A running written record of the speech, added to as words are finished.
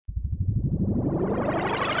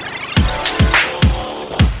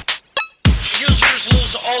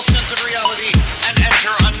lose all sense of reality and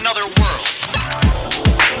enter another world.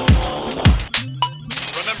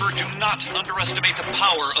 Remember, do not underestimate the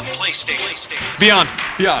power of PlayStation.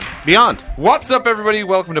 Beyond. What's up, everybody?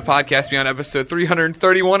 Welcome to Podcast Beyond, episode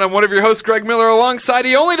 331. I'm one of your hosts, Greg Miller. Alongside,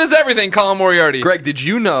 he only does everything, Colin Moriarty. Greg, did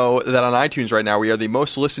you know that on iTunes right now we are the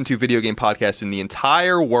most listened to video game podcast in the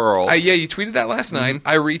entire world? Yeah, you tweeted that last night.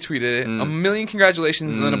 I retweeted it. A million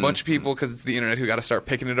congratulations, and then a bunch of people, because it's the internet, who got to start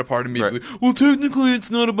picking it apart immediately. Right. Well, technically,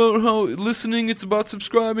 it's not about how listening; it's about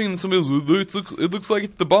subscribing. And somebody goes, "It looks like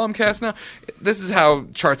it's the Bombcast now." This is how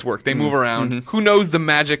charts work. They move around. Who knows the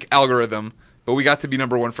magic algorithm? But we got to be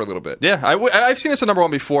number one for a little bit. Yeah, I've seen this at number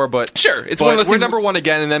one before, but sure, it's but one of those we're things. number one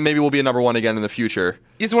again, and then maybe we'll be a number one again in the future.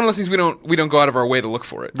 It's one of those things we don't go out of our way to look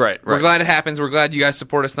for it. Right. We're glad it happens. We're glad you guys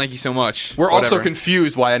support us. Thank you so much. We're also Whatever.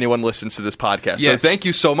 confused why anyone listens to this podcast. Yes. So thank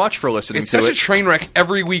you so much for listening It's to such it. a train wreck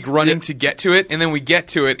every week running to get to it, and then we get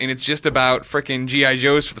to it, and it's just about frickin' G.I.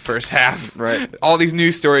 Joes for the first half. Right. All these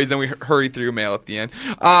news stories, then we hurry through mail at the end.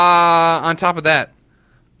 On top of that,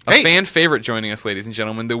 a fan favorite joining us, ladies and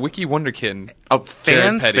gentlemen, the Wiki Wonderkin. A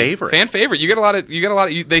fan Jared Petty. favorite. Fan favorite. You get a lot of.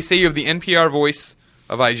 They say you have the NPR voice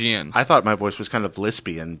of IGN. I thought my voice was kind of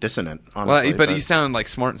lispy and dissonant, honestly. Well, but you sound like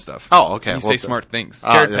smart and stuff. Oh, okay. You Well, say smart things.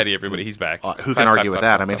 Jared yeah. Petty, everybody, he's back. Who can argue with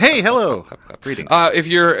that? I mean, hey, hello. Greetings. If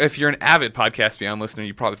you're an avid Podcast Beyond listener,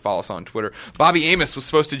 you probably follow us on Twitter. Bobby Amos was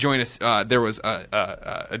supposed to join us. There was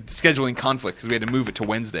a scheduling conflict because we had to move it to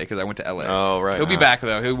Wednesday because I went to LA. Oh, right. He'll be back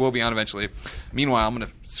though. He will be on eventually. Meanwhile, I'm going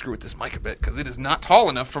to screw with this mic a bit because it is not tall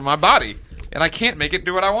enough for my body, and I can't make it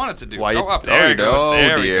do what I want it to do. Why Go you- up. There oh, it goes. no,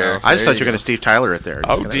 There we dear. go. I just there thought you you were going to Steve Tyler it there.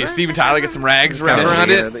 Oh, dear. Steven Tyler, get some rags wrapped around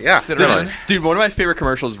it. Yeah. Sit around. Dude, one of my favorite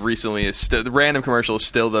commercials recently is the random commercial is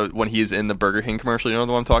still when he's in the Burger King commercial. You know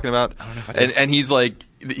the one I'm talking about? I don't know if I do. And he's like,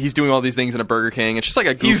 he's doing all these things in a Burger King. It's just like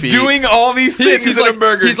a goofy... He's doing all these things in like, a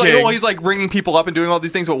Burger King. He's like ringing people up and doing all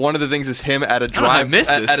these things, but one of the things is him at a know if I missed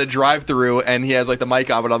this. at a drive-through, and he has like the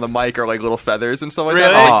mic on, but on the mic are like little feathers and stuff like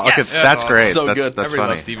Really? that. Oh, okay, Yes. that's great. So that's, good. That's Everybody funny.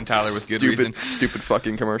 loves Steven Tyler with good reason. Stupid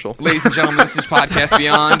fucking commercial. Ladies and gentlemen, this is Podcast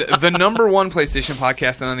Beyond, the number one PlayStation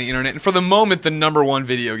podcast on the internet, and for the moment, the number one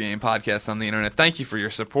video game podcast on the internet. Thank you for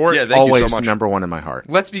your support. Yeah, thank Always you so much. number one in my heart.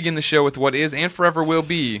 Let's begin the show with what is and forever will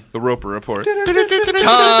be the Roper Report.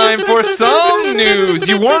 Time for some news.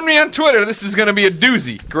 You warned me on Twitter this is going to be a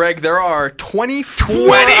doozy. Greg, there are 24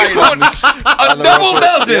 21! items A on the double report.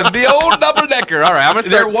 dozen! Yeah. The old double-decker. All right, I'm going to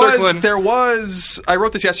start circling. There was. I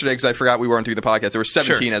wrote this yesterday because I forgot we weren't doing the podcast. There were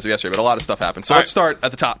 17 Sure. as of yesterday, but a lot of stuff happened. So All let's start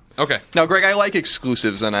at the top. Okay. Now, Greg, I like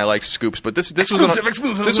exclusives and I like scoops, but this was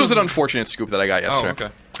Exclusive. this was an unfortunate scoop that I got Oh, yesterday.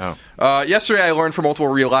 okay. Oh. Yesterday, I learned from multiple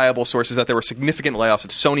reliable sources that there were significant layoffs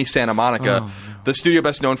at Sony Santa Monica, the studio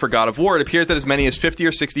best known for God of War. It appears that as many as 50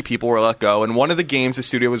 or 60 people were let go, and one of the games the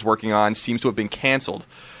studio was working on seems to have been canceled.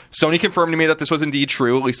 Sony confirmed to me that this was indeed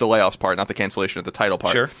true, at least the layoffs part, not the cancellation of the title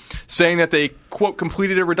part. Sure. Saying that they, quote,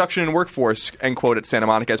 completed a reduction in workforce, end quote, at Santa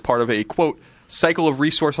Monica as part of a, quote, cycle of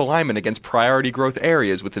resource alignment against priority growth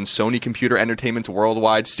areas within Sony Computer Entertainment's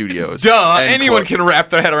worldwide studios. Duh. End Anyone quote. can wrap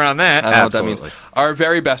their head around that. I don't know what that means. Absolutely. Our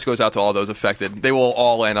very best goes out to all those affected. They will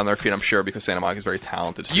all land on their feet, I'm sure, because Santa Monica is very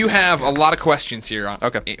talented. You have a lot of questions here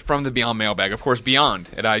Okay. from the Beyond mailbag. Of course, beyond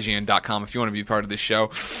at IGN.com if you want to be part of this show.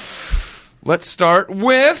 Let's start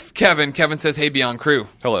with Kevin. Kevin says, hey, Beyond crew.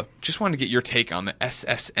 Hello. Just wanted to get your take on the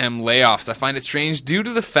SSM layoffs. I find it strange due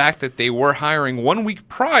to the fact that they were hiring 1 week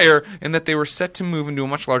prior and that they were set to move into a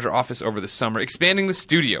much larger office over the summer, expanding the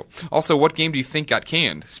studio. Also, what game do you think got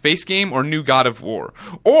canned? Space Game or new God of War?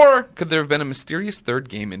 Or could there have been a mysterious third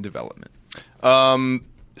game in development?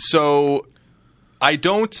 So, I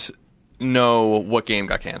don't know what game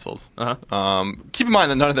got canceled. Keep in mind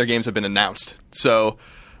that none of their games have been announced. So,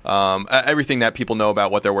 everything that people know about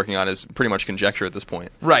what they're working on is pretty much conjecture at this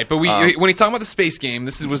point. Right, but when he's talking about the space game,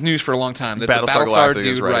 this was news for a long time that the Battlestar Battlestar Galactica dude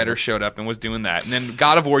is writer showed up and was doing that. And then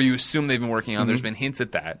God of War, you assume they've been working on. There's been hints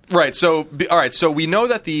at that. Right. So, all right. So we know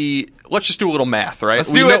that let's just do a little math, right?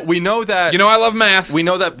 Let's do it. We know that. You know I love math. We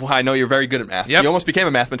know that. Well, I know you're very good at math. Yep. You almost became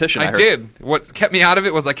a mathematician. I heard. did. What kept me out of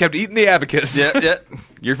it was I kept eating the abacus. Yeah, yeah.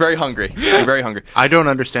 You're very hungry. You're very hungry. I don't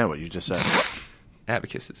understand what you just said.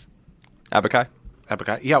 Abacuses. Abakai?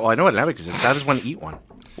 Abacai? Yeah, well, I know what an abacus is. I just want to eat one.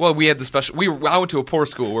 Well, we had the special. I went to a poor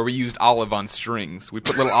school where we used olive on strings. We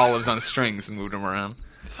put little olives on strings and moved them around.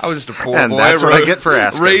 I was just a poor And boy. that's what I get for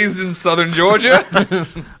asking. Raised in southern Georgia.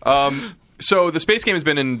 So the space game has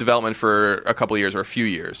been in development for a couple of years or a few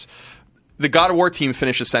years. The God of War team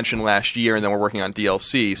finished Ascension last year, and then we're working on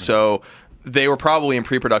DLC. So they were probably in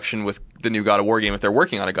pre-production with the new God of War game if they're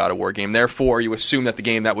working on a God of War game. Therefore, you assume that the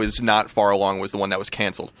game that was not far along was the one that was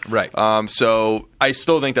canceled. Right. So I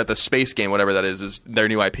still think that the space game, whatever that is their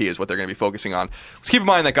new IP is what they're going to be focusing on. Let's keep in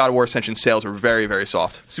mind that God of War Ascension sales were very, very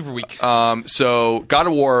soft. Super weak. So God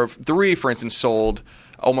of War 3, for instance, sold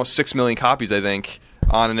almost 6 million copies, I think,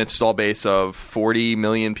 on an install base of 40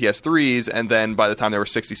 million PS3s, and then by the time there were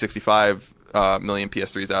 65 million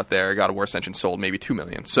PS3s out there, God of War Ascension sold maybe 2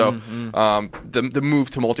 million. So the move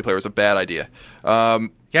to multiplayer was a bad idea. You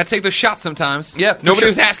gotta take those shots sometimes. Yeah, for Nobody sure.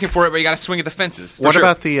 was asking for it, but you gotta swing at the fences. What sure.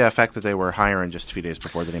 about the fact that they were hiring just a few days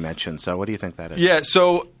before that he mentioned? So what do you think that is? Yeah,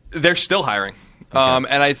 so they're still hiring.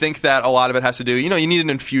 And I think that a lot of it has to do, you need an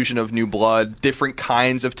infusion of new blood, different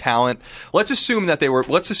kinds of talent. Let's assume that they were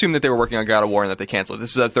working on God of War and that they canceled.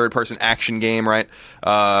 This is a third-person action game, right?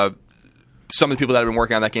 Some of the people that have been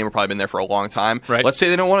working on that game have probably been there for a long time. Right. Let's say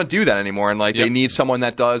they don't want to do that anymore, and Yep. they need someone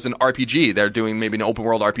that does an RPG. They're doing maybe an open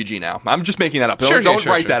world RPG now. I'm just making that up. Sure, Don't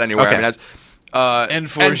sure, write sure. that anywhere. Okay. I mean,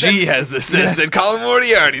 N4G has the assistant. Colin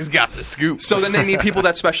Moriarty's got the scoop. so then they need people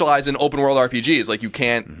that specialize in open world RPGs. Like you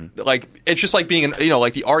can't like it's just like being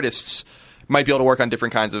like the artists might be able to work on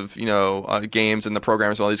different kinds of games and the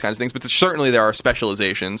programmers and all these kinds of things, but certainly there are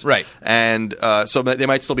specializations, Right. And so they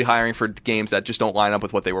might still be hiring for games that just don't line up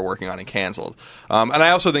with what they were working on and canceled. And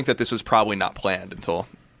I also think that this was probably not planned until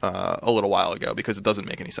a little while ago because it doesn't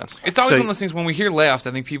make any sense. It's always So- one of those things when we hear layoffs,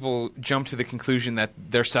 I think people jump to the conclusion that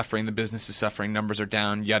they're suffering, the business is suffering, numbers are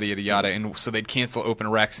down, yada yada yada, and so they'd cancel open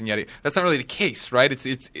recs and yada. That's not really the case, right?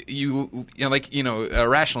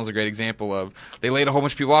 Irrational is a great example of they laid a whole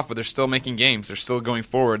bunch of people off, but they're still making games, they're still going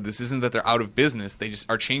forward. This isn't that they're out of business; they just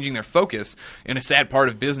are changing their focus. And a sad part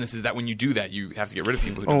of business is that when you do that, you have to get rid of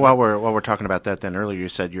people. Who Well, don't. while we're talking about that, then earlier you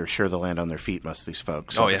said you're sure they'll land on their feet, most of these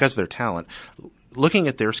folks. So Oh, yeah. because of their talent, looking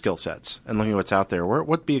at their skill sets and looking at what's out there, what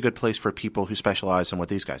would be a good place for people who specialize in what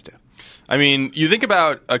these guys do? I mean, you think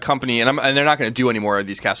about a company, and they're not going to do any more of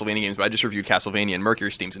these Castlevania games, but I just reviewed Castlevania and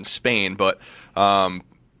Mercury Steam's in Spain, but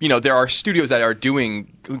there are studios that are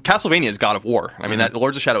doing Castlevania is God of War. I mean, that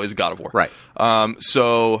Lords of Shadow is God of War. Right.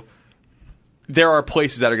 So there are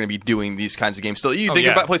places that are going to be doing these kinds of games. Still, you think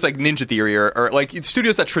about places like Ninja Theory or like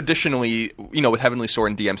studios that traditionally, with Heavenly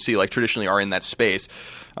Sword and DMC, like traditionally are in that space.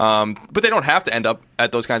 But they don't have to end up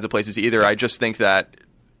at those kinds of places either. I just think that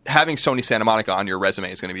having Sony Santa Monica on your resume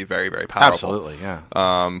is going to be very, very powerful. Absolutely,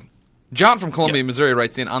 yeah. John from Columbia, Missouri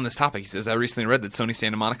writes in on this topic. He says, I recently read that Sony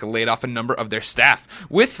Santa Monica laid off a number of their staff.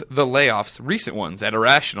 With the layoffs, recent ones at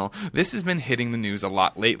Irrational, this has been hitting the news a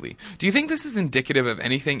lot lately. Do you think this is indicative of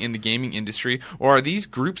anything in the gaming industry, or are these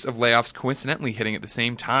groups of layoffs coincidentally hitting at the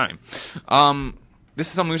same time? This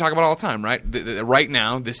is something we talk about all the time, right? Right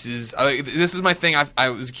now, this is my thing. I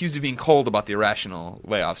was accused of being cold about the Irrational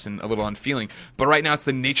layoffs and a little unfeeling, but right now it's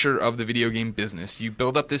the nature of the video game business. You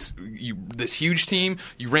build up this huge team,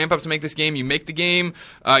 you ramp up to make this game, you make the game,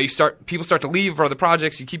 people start to leave for other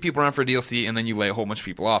projects, you keep people around for DLC, and then you lay a whole bunch of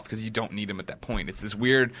people off because you don't need them at that point. It's this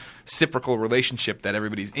weird reciprocal relationship that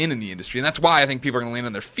everybody's in the industry, and that's why I think people are going to land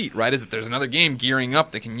on their feet, right? Is that there's another game gearing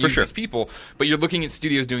up that can use these people, but you're looking at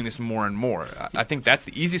studios doing this more and more. I think that's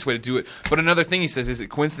the easiest way to do it. But another thing he says is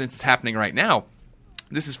it coincidence it's happening right now.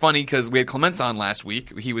 This is funny because we had Clements on last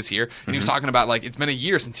week. He was here, and he was talking about, it's been a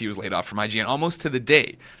year since he was laid off from IGN, almost to the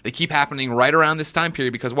day. They keep happening right around this time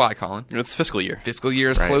period because why, Colin? It's fiscal year. Fiscal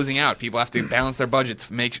year is closing out. People have to balance their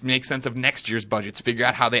budgets, make sense of next year's budgets, figure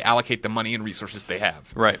out how they allocate the money and resources they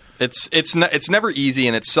have. Right. It's never easy,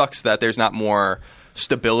 and it sucks that there's not more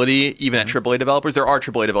stability even at AAA developers. There are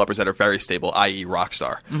AAA developers that are very stable, i.e.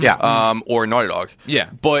 Rockstar. Yeah. Or Naughty Dog. Yeah.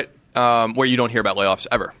 But where you don't hear about layoffs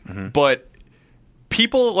ever. But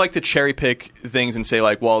people like to cherry pick things and say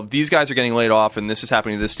well, these guys are getting laid off and this is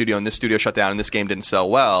happening to this studio and this studio shut down and this game didn't sell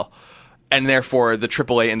well, and therefore the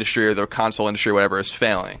AAA industry or the console industry or whatever is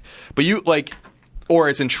failing. But or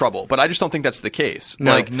it's in trouble. But I just don't think that's the case.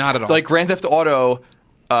 No, not at all. Like Grand Theft Auto,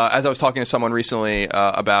 as I was talking to someone recently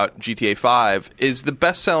about GTA 5, is the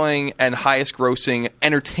best-selling and highest-grossing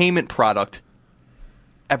entertainment product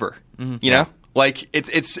ever. You know,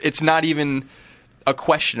 it's not even a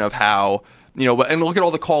question of how. And look at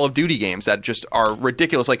all the Call of Duty games that just are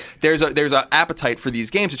ridiculous. Like there's a appetite for these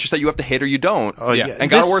games. It's just that you have to hit or you don't. Oh, yeah.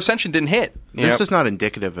 And God of War Ascension didn't hit. This is not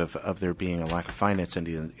indicative of there being a lack of finance in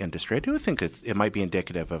the industry. I do think it might be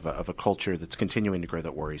indicative of a culture that's continuing to grow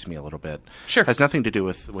that worries me a little bit. Sure. It has nothing to do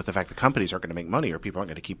with the fact that companies aren't going to make money or people aren't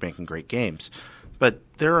going to keep making great games. But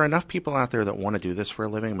there are enough people out there that want to do this for a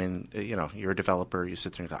living. I mean, you're a developer. You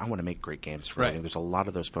sit there and go, I want to make great games for a living. There's a lot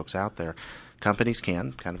of those folks out there. Companies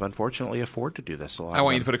can kind of unfortunately afford to do this. I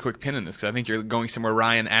want you to put a quick pin in this because I think you're going somewhere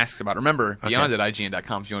Ryan asks about. Remember, beyond at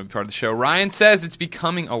IGN.com if you want to be part of the show. Ryan says it's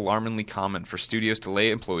becoming alarmingly common for studios to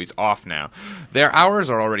lay employees off now. Their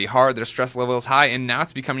hours are already hard, their stress level is high, and now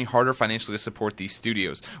it's becoming harder financially to support these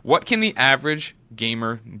studios. What can the average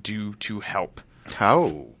gamer do to help?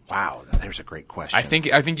 Oh, wow. There's a great question. I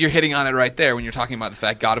think you're hitting on it right there when you're talking about the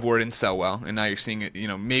fact God of War didn't sell well, and now you're seeing it,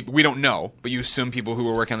 maybe we don't know, but you assume people who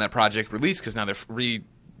were working on that project released because now they're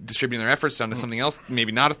redistributing their efforts onto something else,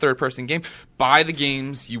 maybe not a third-person game. Buy the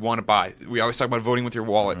games you want to buy. We always talk about voting with your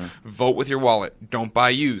wallet. Vote with your wallet. Don't buy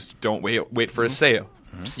used. Don't wait for a sale.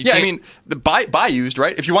 Yeah, I mean, buy used,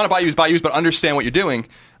 right? If you want to buy used, but understand what you're doing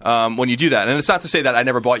when you do that. And it's not to say that I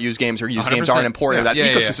never bought used games or used 100%. Games aren't important or that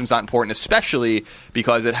ecosystem's not important, especially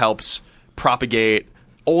because it helps propagate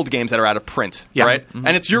old games that are out of print, right?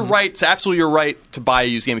 And it's your right, it's absolutely your right to buy a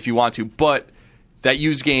used game if you want to, but that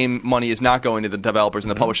used game money is not going to the developers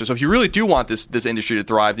and the publishers. So if you really do want this industry to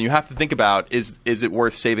thrive, then you have to think about, is it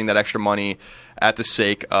worth saving that extra money at the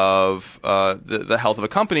sake of the health of a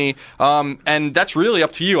company? And that's really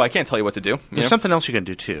up to you. I can't tell you what to do. There's something else you can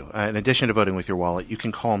do, too. In addition to voting with your wallet, you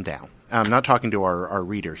can calm down. I'm not talking to our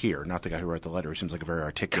reader here, not the guy who wrote the letter. He seems like a very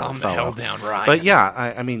articulate fellow. Calm the hell down, Ryan. But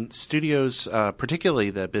yeah, I mean, studios,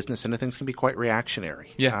 particularly the business end of things, can be quite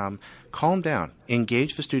reactionary. Yeah. Calm down.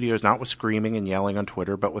 Engage the studios not with screaming and yelling on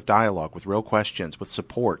Twitter, but with dialogue, with real questions, with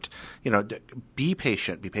support. Be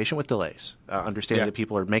patient. Be patient with delays. Understanding that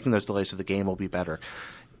people are making those delays so the game will be better.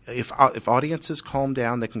 If audiences calm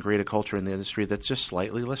down, they can create a culture in the industry that's just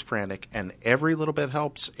slightly less frantic, and every little bit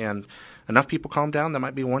helps. And enough people calm down, there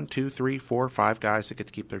might be 1, 2, 3, 4, 5 guys that get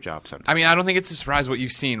to keep their jobs. I mean, I don't think it's a surprise what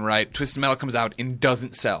you've seen, right? Twisted Metal comes out and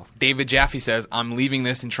doesn't sell. David Jaffe says, I'm leaving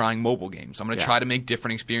this and trying mobile games. I'm going to try to make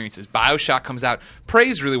different experiences. BioShock comes out,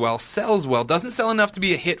 prays really well, sells well, doesn't sell enough to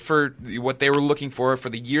be a hit for what they were looking for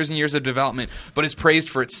the years and years of development, but is praised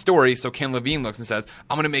for its story. So Ken Levine looks and says,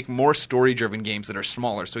 I'm going to make more story-driven games that are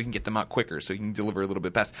smaller so he can get them out quicker, so he can deliver a little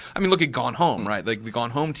bit best. I mean, look at Gone Home, right? Like the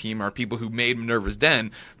Gone Home team are people who made Minerva's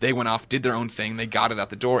Den. They went off, did their own thing, they got it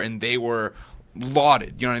out the door, and they were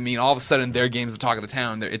lauded. You know what I mean? All of a sudden, their game's the talk of the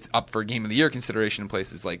town. It's up for Game of the Year consideration in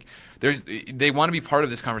places like they want to be part of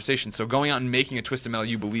this conversation. So going out and making a Twisted Metal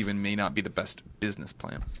you believe in may not be the best business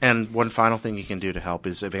plan. And one final thing you can do to help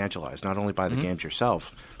is evangelize. Not only buy the games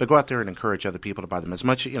yourself, but go out there and encourage other people to buy them. As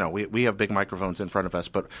much, we have big microphones in front of us,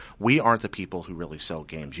 but we aren't the people who really sell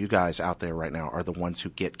games. You guys out there right now are the ones who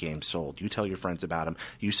get games sold. You tell your friends about them.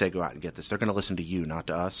 You say, go out and get this. They're going to listen to you, not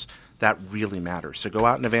to us. That really matters. So go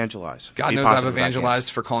out and evangelize. God knows I've evangelized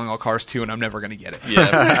for Calling All Cars 2, and I'm never going to get it.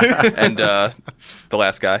 Yeah. And the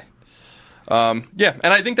last guy. And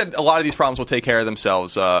I think that a lot of these problems will take care of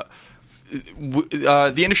themselves. The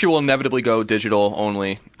industry will inevitably go digital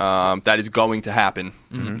only. That is going to happen.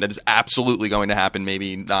 That is absolutely going to happen.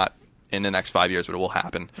 Maybe not in the next 5 years, but it will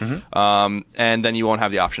happen. And then you won't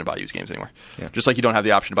have the option to buy used games anymore. Yeah. Just like you don't have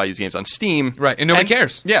the option to buy used games on Steam. Right, and nobody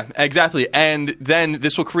cares. Yeah, exactly. And then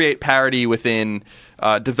this will create parity within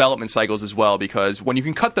development cycles as well, because when you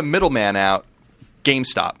can cut the middleman out,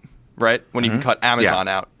 GameStop, right? When you can cut Amazon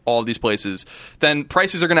out, all of these places, then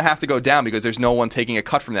prices are going to have to go down because there's no one taking a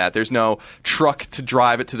cut from that. There's no truck to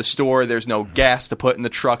drive it to the store. There's no gas to put in the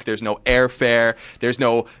truck. There's no airfare. There's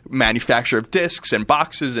no manufacturer of discs and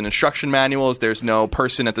boxes and instruction manuals. There's no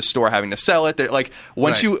person at the store having to sell it.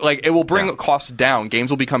 Once you it will bring costs down. Games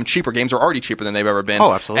will become cheaper. Games are already cheaper than they've ever been.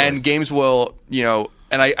 Oh, absolutely. And games will,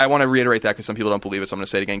 and I want to reiterate that because some people don't believe it, so I'm going to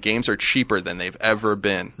say it again. Games are cheaper than they've ever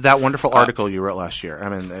been. That wonderful article you wrote last year. I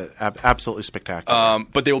mean, absolutely spectacular.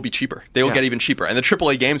 But they will be cheaper. They will get even cheaper. And the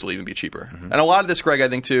AAA games will even be cheaper. And a lot of this, Greg, I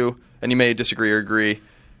think, too, and you may disagree or agree,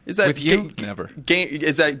 is that with you? Never.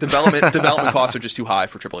 Is that development costs are just too high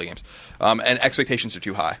for AAA games, and expectations are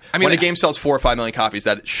too high. I mean, when a game sells 4 or 5 million copies,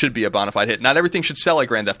 that should be a bona fide hit. Not everything should sell like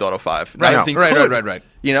Grand Theft Auto 5. Not everything could. Right.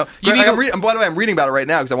 By the way, I'm reading about it right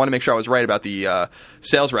now because I want to make sure I was right about the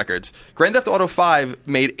sales records. Grand Theft Auto 5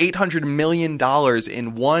 made $800 million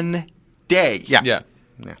in one day. Yeah.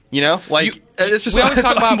 It's just we always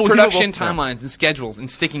talk about unbelievable. production timelines and schedules and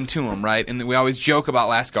sticking to them, right? And we always joke about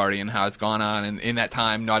Last Guardian, how it's gone on, and in that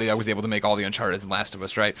time, Naughty Dog was able to make all the Uncharted and Last of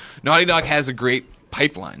Us, right? Naughty Dog has a great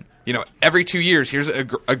pipeline. every 2 years, here's a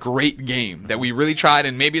great game that we really tried,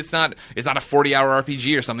 and maybe it's not a 40-hour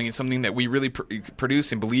RPG or something. It's something that we really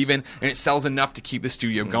produce and believe in, and it sells enough to keep the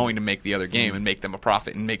studio going to make the other game and make them a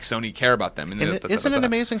profit and make Sony care about them. And isn't it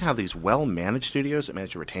amazing how these well-managed studios that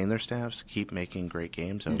manage to retain their staffs keep making great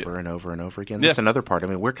games over and over and over again? That's another part. I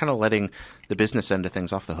mean, we're kind of letting the business end of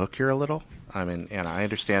things off the hook here a little. I mean, and I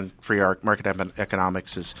understand free market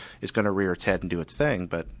economics is going to rear its head and do its thing,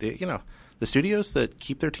 but the studios that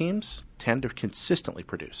keep their teams tend to consistently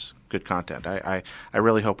produce good content. I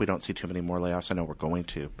really hope we don't see too many more layoffs. I know we're going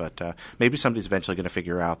to, but maybe somebody's eventually going to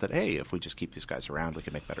figure out that, hey, if we just keep these guys around, we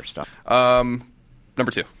can make better stuff.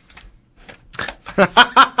 Number 2.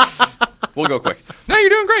 We'll go quick. No, you're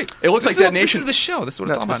doing great. It looks like Dead Nation. This is the show. This is what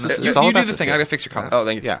it's all about. It's all you about do the thing. I got to fix your collar. Oh,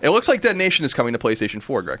 thank you. Yeah. It looks like Dead Nation is coming to PlayStation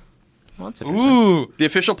 4, Greg. Well, that's interesting. Ooh. The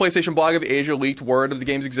official PlayStation blog of Asia leaked word of the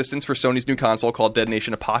game's existence for Sony's new console called Dead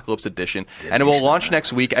Nation Apocalypse Edition, and it will launch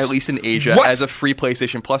next week, at least in Asia, as a free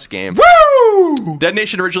PlayStation Plus game. Woo! Dead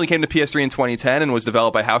Nation originally came to PS3 in 2010 and was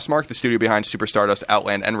developed by Housemarque, the studio behind Super Stardust,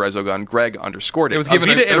 Outland, and Resogun. Greg underscored it. It was given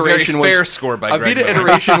a very fair score by Greg. A Vita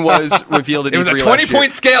iteration was revealed at It was a E3 last year.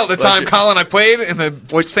 20-point scale at the time, Colin. I played in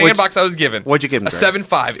the sandbox I was given. What'd you give him, A Greg?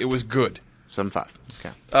 7.5. It was good. 7.5.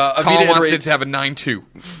 Okay. Colin wants it to have a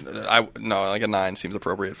 9.2. No, like a 9 seems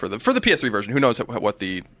appropriate for the PS3 version. Who knows what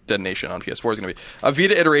the Dead Nation on PS4 is going to be. A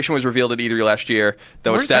Vita iteration was revealed at E3 last year,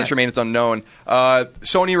 though its status remains unknown.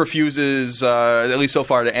 Sony refuses, at least so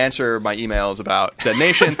far, to answer my emails about Dead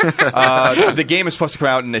Nation. The game is supposed to come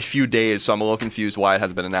out in a few days, so I'm a little confused why it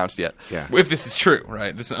hasn't been announced yet. Yeah. If this is true,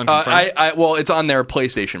 right? This is unconfirmed. Well, it's on their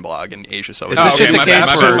PlayStation blog in Asia, so Is it's this just a my case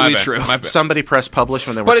bad, for my bad. somebody press publish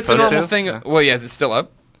when they were But it's a supposed normal to? thing. Yeah. Well, yeah, is it still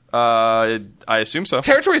up? I assume so.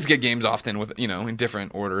 Territories get games often with in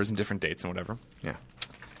different orders and different dates and whatever. Yeah.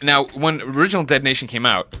 Now, when original Dead Nation came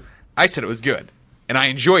out, I said it was good, and I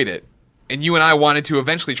enjoyed it. And you and I wanted to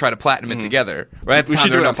eventually try to platinum it together. Right at the We time,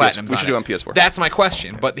 should there do were it no on platinums. we should do it on PS4. That's my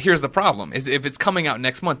question. But here's the problem: is if it's coming out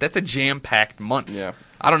next month, that's a jam-packed month. Yeah.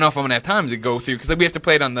 I don't know if I'm gonna have time to go through because we have to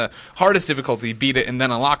play it on the hardest difficulty, beat it, and then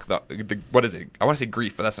unlock the what is it? I want to say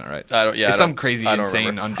grief, but that's not right. It's some crazy,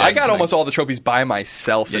 insane. Undead. Undead I got thing. almost all the trophies by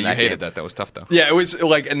myself. Yeah, in you that hated game. that. That was tough though. Yeah, it was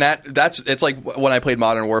like, and it's like when I played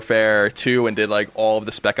Modern Warfare 2 and did like all of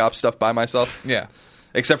the Spec Ops stuff by myself. Yeah.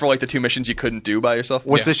 Except for like the 2 missions you couldn't do by yourself.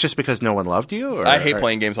 Was this just because no one loved you? Or, I hate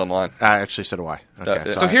playing games online. Actually, so do I. Okay,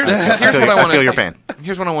 So So sorry. here's I feel what I want to. feel your pain.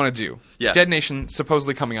 Here's what I want to do. Yeah. Dead Nation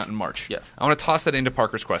supposedly coming out in March. Yeah. I want to toss that into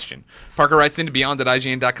Parker's question. Parker writes into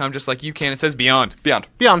beyond@ign.com just like you can. It says Beyond.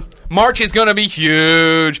 Beyond. March is going to be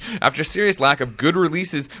huge. After a serious lack of good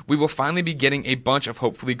releases, we will finally be getting a bunch of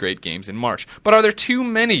hopefully great games in March. But are there too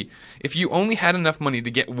many? If you only had enough money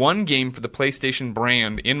to get one game for the PlayStation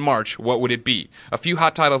brand in March, what would it be? A few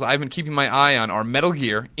hot titles I've been keeping my eye on are Metal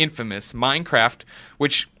Gear, Infamous, Minecraft,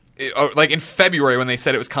 which, like in February when they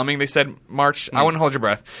said it was coming, they said March. I wouldn't hold your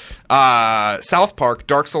breath. South Park,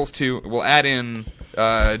 Dark Souls 2, we'll add in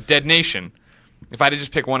Dead Nation. If I had to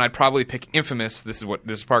just pick one, I'd probably pick Infamous. This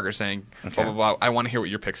is Parker saying. Okay. Blah, blah, blah. I want to hear what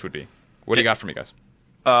your picks would be. What do you got for me, guys?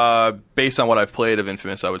 Based on what I've played of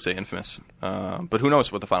Infamous, I would say Infamous. But who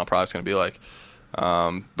knows what the final product's going to be like.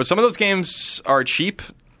 But some of those games are cheap,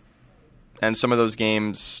 and some of those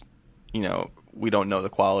games, we don't know the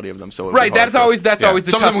quality of them. So it would be Right, hard that's for us. always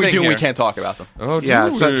the Some tough of them we thing do, and we here. can't talk about them. Oh, Yeah,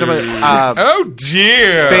 dude. oh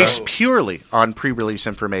dear. based purely on pre-release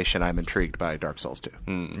information, I'm intrigued by Dark Souls 2.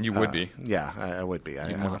 You would be. Yeah, I would be.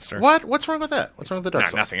 I monster. What's wrong with that? What's wrong with the Dark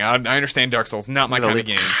Souls? Nothing. I understand Dark Souls. Not my Really? kind of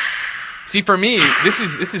game. See, for me, this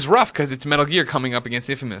is rough because it's Metal Gear coming up against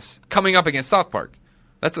Infamous, coming up against South Park.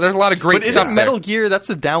 There's a lot of great But stuff isn't there. Metal Gear, that's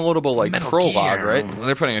a downloadable prologue, right? Well,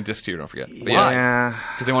 they're putting a disc too, don't forget. But Yeah.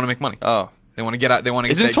 because they want to make money. Oh. They want to get out. They want to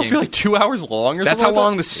get Isn't it that supposed game. to be like 2 hours long or That's something how like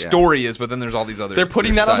long the story is, but then there's all these other. They're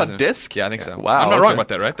putting there's that on size a of- disc? Yeah, I think so. Wow, I'm not wrong okay. about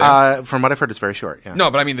that, right? From what I've heard, it's very short. Yeah.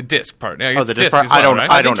 No, but I mean the disc part. Yeah, Oh, it's the disc disc part? as well, I don't- right?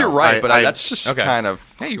 I I think don't you're know. right, but I- that's just Okay. kind of...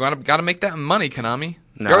 Hey, you got to make that money, Konami.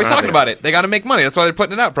 No, You're always not talking really. about it. They got to make money. That's why they're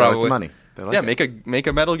putting it out. They like Probably the money. They like Yeah, it. make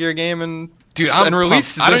a Metal Gear game and Dude, I'm and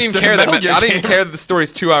release. pumped. I don't even care that Metal Gear I don't even game. care that the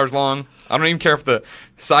story's 2 hours long. I don't even care if the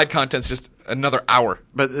side content's just another hour.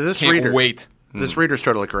 But this Can't reader, wait. This reader's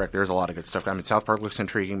totally correct. There's a lot of good stuff. I mean, South Park looks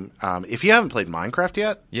intriguing. If you haven't played Minecraft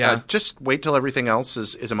yet, Yeah. just wait till everything else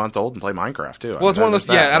is a month old and play Minecraft too. Well, it's one of those.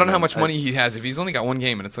 That's that. Yeah, I don't know how mean, much money he has. If he's only got one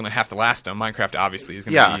game and it's going to have to last him, Minecraft obviously is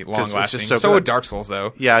going to Yeah, be 'cause long it's lasting. just so So good. would Dark Souls,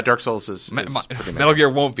 though. Yeah, Dark Souls is pretty Metal amazing. Gear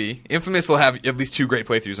won't be. Infamous will have at least 2 great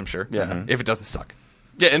playthroughs, I'm sure. Yeah. If it doesn't suck.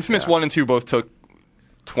 Yeah, Infamous 1 and 2 both took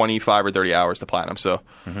 25 or 30 hours to platinum. So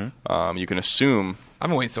you can assume. I've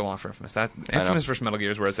been waiting so long for Infamous. Infamous versus Metal Gear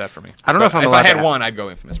is where it's at for me. I don't know if I'm If allowed I had to- one, I'd go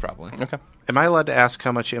Infamous probably. Okay. Am I allowed to ask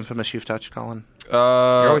how much Infamous you've touched, Colin? You're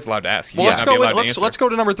always allowed to ask. Well, You let's might go. not be allowed to Let's answer. go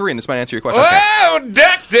to number 3, and this might answer your question. Whoa,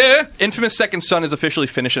 doctor! Infamous Second Son is officially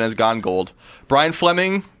finished and has gone gold. Brian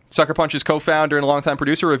Fleming, Sucker Punch's co-founder and longtime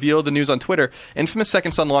producer, revealed the news on Twitter. Infamous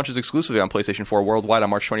Second Son launches exclusively on PlayStation 4 worldwide on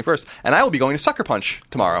March 21st, and I will be going to Sucker Punch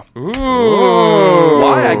tomorrow. Ooh.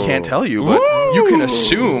 Why, I can't tell you, but you can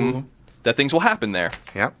assume that things will happen there.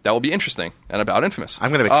 Yep. That will be interesting, and about Infamous. I'm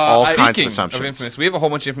going to make all kinds of Speaking assumptions. of Infamous, we have a whole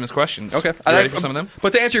bunch of Infamous questions. Okay. You ready for some of them?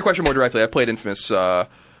 But to answer your question more directly, I've played Infamous. The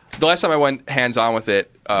last time I went hands-on with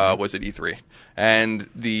it was at E3. And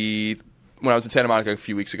when I was in Santa Monica a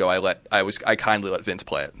few weeks ago, I kindly let Vince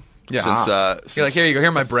play it. Yeah. Since, You're like, here you go. Here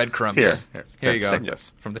are my breadcrumbs. Here. Here you go. Take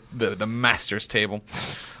this. From the master's table.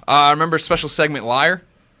 Remember special segment Liar?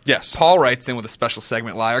 Yes. Paul writes in with a special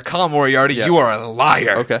segment Liar. Colin Moriarty, Yeah. you are a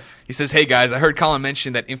liar. Okay. He says, hey guys, I heard Colin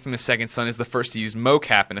mention that Infamous Second Son is the first to use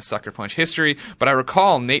mocap in a Sucker Punch history, but I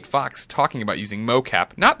recall Nate Fox talking about using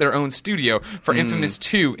mocap, not their own studio, for Infamous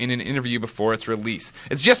 2 in an interview before its release.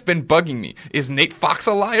 It's just been bugging me. Is Nate Fox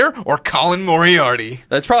a liar or Colin Moriarty?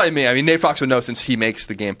 That's probably me. I mean, Nate Fox would know since he makes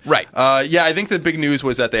the game. Right. Yeah, I think the big news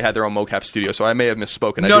was that they had their own mocap studio, so I may have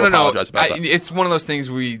misspoken. I No. do apologize about that. It's one of those things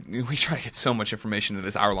we try to get so much information in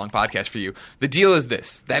this hour-long podcast for you. The deal is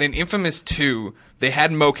this, that in Infamous 2, they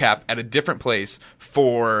had mocap at a different place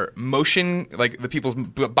for motion, like the people's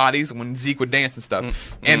bodies when Zeke would dance and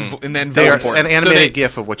stuff. And then They are, voice. an So animated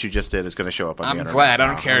GIF of what you just did is going to show up on the I'm internet. glad. I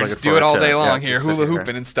don't now. care. I'm Just looking do it all forward day to long yeah, here, just hula sit here,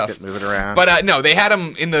 hooping and stuff. Get moving around. But no, they had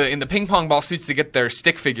them in the ping pong ball suits to get their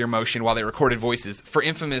stick figure motion while they recorded voices. For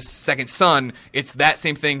Infamous Second Son, it's that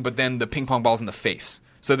same thing, but then the ping pong ball's in the face,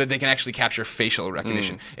 so that they can actually capture facial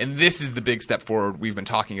recognition. And this is the big step forward we've been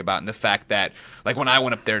talking about, and the fact that, like, when I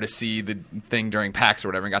went up there to see the thing during PAX or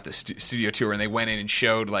whatever and got the studio tour, and they went in and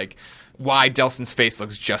showed, like, why Delson's face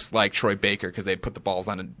looks just like Troy Baker, because they put the balls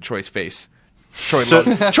on Troy's face. Troy's in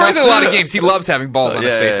a lot of games. He loves having balls on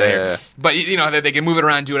his face. I hear. yeah. But they can move it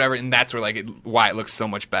around, do whatever, and that's where why it looks so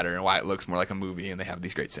much better and why it looks more like a movie, and they have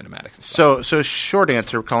these great cinematics. And stuff. So short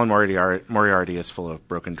answer, Colin Moriarty is full of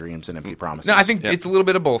broken dreams and empty promises. No, I think it's a little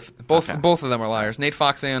bit of both. Both of them are liars. Nate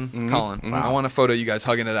Fox and Colin. I want a photo of you guys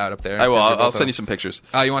hugging it out up there. I will. Because you're I'll both send of you some pictures.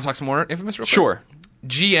 them. You want to talk some more Infamous real quick? Sure.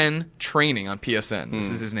 GN Training on PSN. This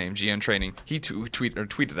is his name, GN Training. He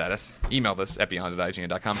tweeted at us, emailed us at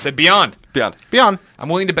beyond@ign.com, said, Beyond! Beyond. I'm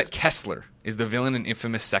willing to bet Kessler is the villain in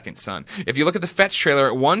Infamous Second Son. If you look at the Fetch trailer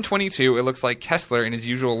at 1:22, it looks like Kessler in his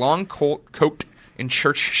usual long coat and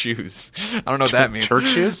church shoes. I don't know what that means. Church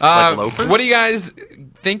shoes? Like loafers? What do you guys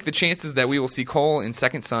think the chances that we will see Cole in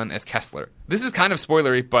Second Son as Kessler? This is kind of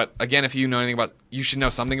spoilery, but again, if you know anything about, you should know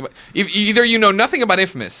something about. Either you know nothing about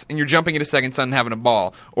Infamous and you're jumping into Second Son and having a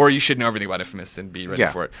ball, or you should know everything about Infamous and be ready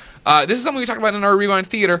Yeah. for it. This is something we talked about in our Rewind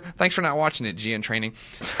Theater. Thanks for not watching it, GN Training.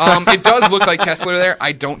 It does look like Kessler there.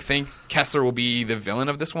 I don't think Kessler will be the villain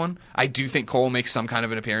of this one. I do think Cole makes some kind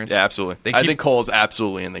of an appearance. Yeah, absolutely. They I keep- think Cole's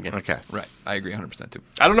absolutely in the game. Okay. Right. I agree 100% too.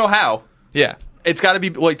 I don't know how. Yeah. It's got to be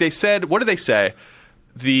like they said. What did they say?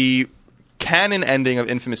 The canon ending of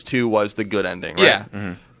Infamous 2 was the good ending, right?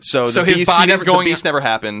 Yeah. So So the his beast, body's the going- beast never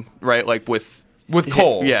happened, right? Like with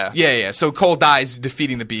Cole. Yeah. So Cole dies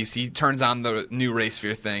defeating the beast. He turns on the new ray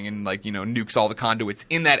sphere thing and, nukes all the conduits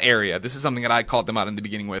in that area. This is something that I called them out in the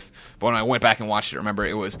beginning with. But when I went back and watched it, remember,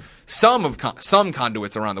 it was some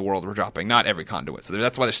conduits around the world were dropping, not every conduit. So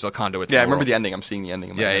that's why there's still conduits. Yeah, I in the remember world. the ending. I'm seeing the ending.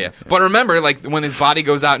 In my Yeah. head. But remember, like, when his body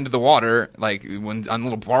goes out into the water, like, when on a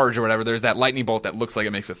little barge or whatever, there's that lightning bolt that looks like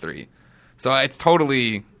it makes a 3. So it's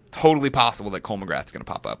totally possible that Cole McGrath's going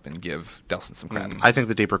to pop up and give Delson some credit. I think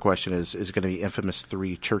the deeper question is it going to be Infamous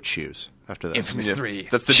 3 church shoes after this? Infamous Yeah. 3.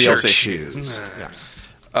 That's the church DLC. shoes.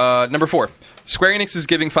 Yeah. Number 4. Square Enix is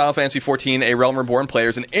giving Final Fantasy XIV A Realm Reborn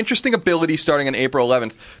players an interesting ability starting on April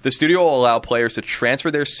 11th. The studio will allow players to transfer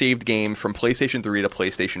their saved game from PlayStation 3 to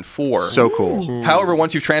PlayStation 4. So cool. However,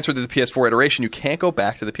 once you've transferred to the PS4 iteration, you can't go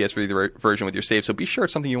back to the PS3 version with your save, so be sure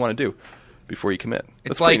it's something you want to do before you commit. It's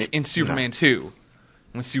That's pretty like neat. in Superman 2,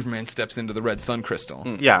 when Superman steps into the red sun crystal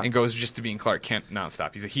Yeah. and goes just to being Clark Kent nonstop.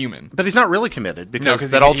 He's a human. But he's not really committed because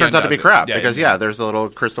 'cause that he all turns out to be undoes it. crap. Yeah, because, yeah. there's a little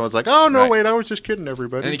crystal. It's like, oh, no, Right. wait, I was just kidding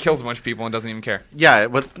everybody. And he kills a bunch of people and doesn't even care. Yeah,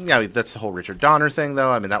 that's the whole Richard Donner thing,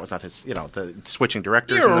 though. I mean, that was not his, the switching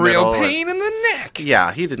directors You're in the a real middle. pain in the neck.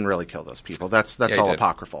 Yeah, he didn't really kill those people. That's Yeah, he all did.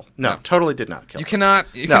 apocryphal. No, No. totally did not kill You them. cannot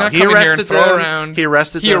No, come he in here and arrested throw them. around. He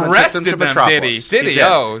arrested He them and took them arrested to them, did he? Metropolis. Did he? He did.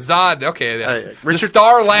 Oh, Zod. Okay, yes. the Richard-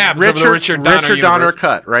 Star Labs of the Richard Donner universe.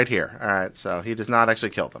 cut right here. All right, so he does not actually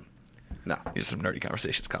kill them. No. These are some nerdy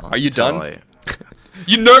conversations, Colin. Are you done? Totally.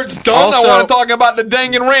 You nerds don't. Also- I want to talk about the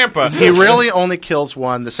Danganronpa. He really only kills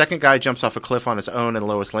one. The second guy jumps off a cliff on his own, and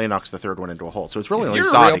Lois Lane knocks the third one into a hole. So it's really only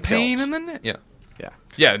You're Zod a real he pain kills. in the neck. Yeah. Yeah.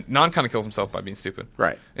 Yeah, Non kind of kills himself by being stupid.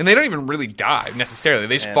 Right. And they don't even really die, necessarily.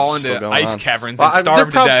 They just Yeah, fall it's still into going ice on. caverns Well, and they're starve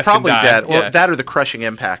to death probably and die. dead. Well, Yeah. that or the crushing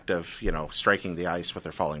impact of, striking the ice with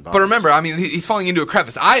their falling bodies. But remember, I mean, he's falling into a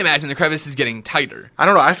crevice. I imagine the crevice is getting tighter. I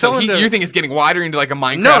don't know. I So fell into... you think it's getting wider into like a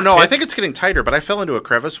Minecraft No, pit? I think it's getting tighter, but I fell into a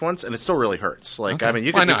crevice once, and it still really hurts. Like, I mean,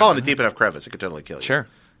 you Why could not? fall into a deep enough crevice, it could totally kill you. Sure.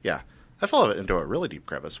 Yeah. I fell into a really deep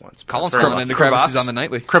crevice once. but Colin's very falling lucky. into Crevasse? crevices on the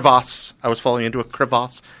nightly. Crevasse. I was falling into a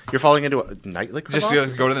crevasse. You're falling into a nightly crevasse?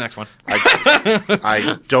 Just go to the next one.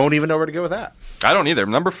 I don't even know where to go with that. I don't either.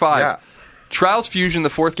 Number 5. Yeah. Trials Fusion,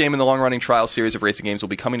 the fourth game in the long-running Trials series of racing games, will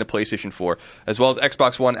be coming to PlayStation 4, as well as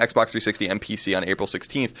Xbox One, Xbox 360, and PC on April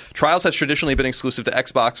 16th. Trials has traditionally been exclusive to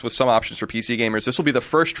Xbox, with some options for PC gamers. This will be the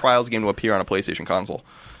first Trials game to appear on a PlayStation console.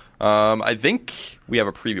 I think we have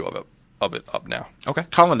a preview of it up now. Okay.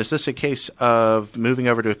 Colin, is this a case of moving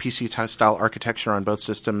over to a PC-style architecture on both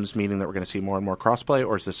systems, meaning that we're going to see more and more crossplay,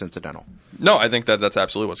 or is this incidental? No, I think that's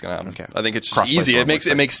absolutely what's going to happen. Okay. I think it's just Crossplay's easy. more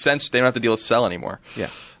It makes sense. They don't have to deal with Cell anymore. Yeah.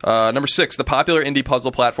 Number 6, the popular indie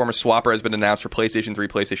puzzle platformer Swapper has been announced for PlayStation 3,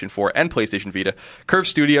 PlayStation 4, and PlayStation Vita. Curve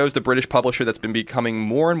Studios, the British publisher that's been becoming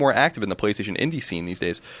more and more active in the PlayStation indie scene these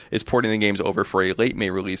days, is porting the games over for a late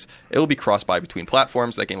May release. It will be cross-buy between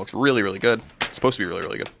platforms. That game looks really, really good. It's supposed to be really,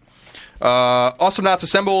 really good. Awesome Knots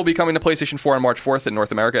Assemble will be coming to PlayStation 4 on March 4th in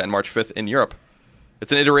North America and March 5th in Europe.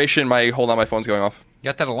 It's an iteration. Hold on, my phone's going off.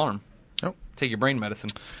 Got that alarm. Oh. Take your brain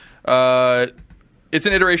medicine. It's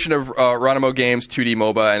an iteration of Ranamo Games 2D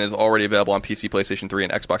MOBA and is already available on PC, PlayStation 3,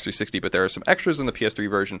 and Xbox 360, but there are some extras in the PS3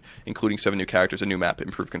 version, including 7 new characters, a new map,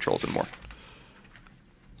 improved controls, and more.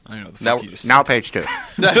 I don't know the fuck Now- you just Now page 2.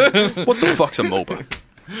 What the fuck's a MOBA?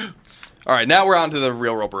 All right, now we're on to the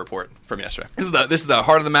Real Roper report from yesterday. This is the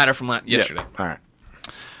heart of the matter from yesterday. All right.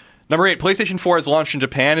 Number 8, PlayStation 4 has launched in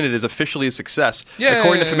Japan, and it is officially a success. Yay!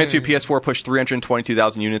 According to Famitsu, PS4 pushed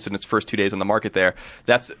 322,000 units in its first 2 days on the market there.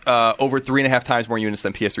 That's over 3.5 times more units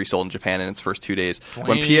than PS3 sold in Japan in its first 2 days.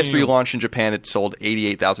 When PS3 launched in Japan, it sold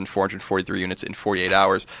 88,443 units in 48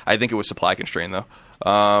 hours. I think it was supply constrained, though.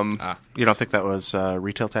 You don't think that was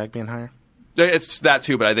retail tag being higher? It's that,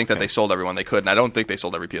 too, but I think that they sold everyone they could, and I don't think they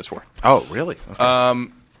sold every PS4. Oh, really?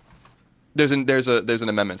 Okay. There's an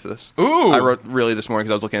amendment to this. Ooh. I wrote really this morning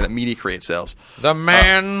because I was looking at Media Create sales. The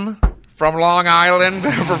man from Long Island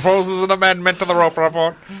proposes an amendment to the Roper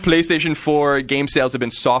Report. PlayStation 4 game sales have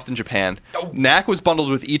been soft in Japan. NAC was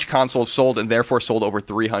bundled with each console sold and therefore sold over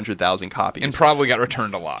 300,000 copies. And probably got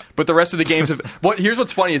returned a lot. But the rest of the games have... Here's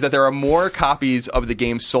what's funny is that there are more copies of the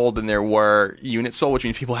game sold than there were units sold, which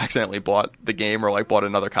means people accidentally bought the game or bought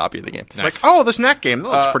another copy of the game. Nice. Like, oh, this NAC game, that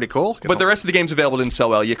looks pretty cool. But the rest of the games available didn't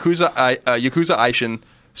sell well. Yakuza Aishin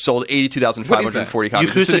sold 82,540 copies.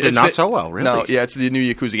 Yakuza did not sell well, really? No, yeah, it's the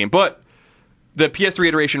new Yakuza game. But the PS3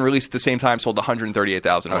 iteration released at the same time sold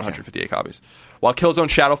 138,158 copies. While Killzone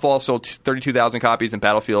Shadowfall sold 32,000 copies and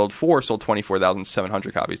Battlefield 4 sold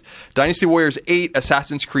 24,700 copies. Dynasty Warriors 8,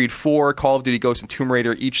 Assassin's Creed 4, Call of Duty Ghosts, and Tomb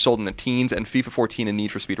Raider each sold in the teens, and FIFA 14 and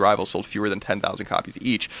Need for Speed Rivals sold fewer than 10,000 copies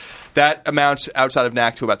each. That amounts, outside of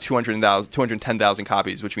NAC, to about 210,000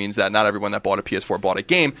 copies, which means that not everyone that bought a PS4 bought a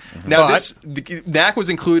game. Now, NAC was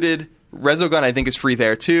included. Resogun, I think, is free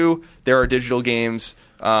there, too. There are digital games,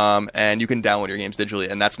 and you can download your games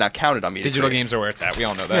digitally, and that's not counted on Media Digital Create. games are where it's at. We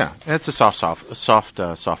all know that. Yeah, it's a soft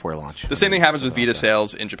software launch. The same thing happens with Vita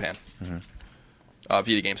sales in Japan.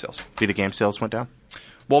 Vita game sales. Vita game sales went down?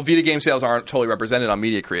 Well, Vita game sales aren't totally represented on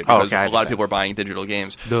Media Create Oh, because okay, I a lot of understand. people are buying digital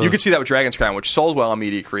games. Duh. You could see that with Dragon's Crown, which sold well on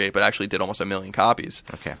Media Create, but actually did almost 1 million copies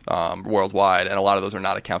Okay. Worldwide, and a lot of those are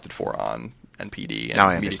not accounted for on NPD and Now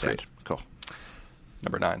I Media understand. Create. Cool.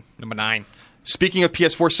 Number 9. Number 9. Speaking of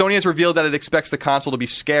PS4, Sony has revealed that it expects the console to be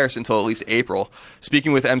scarce until at least April.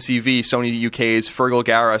 Speaking with MCV, Sony UK's Fergal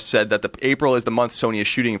Gara said that April is the month Sony is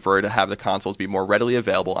shooting for to have the consoles be more readily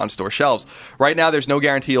available on store shelves. Right now, there's no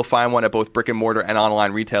guarantee you'll find one at both brick and mortar and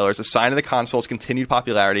online retailers, a sign of the console's continued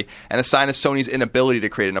popularity and a sign of Sony's inability to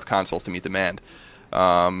create enough consoles to meet demand.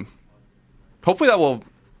 Hopefully that will,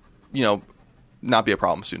 not be a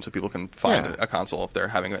problem soon so people can find a console if they're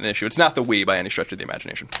having an issue. It's not the Wii by any stretch of the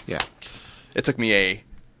imagination. Yeah. It took me a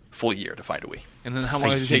full year to find a Wii. And then how long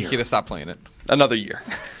did it take you to stop playing it? Another year.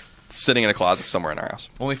 Sitting in a closet somewhere in our house.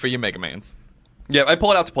 Only for you Mega Mans. Yeah, I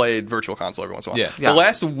pull it out to play Virtual Console every once in a while. Yeah. Yeah. The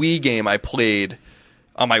last Wii game I played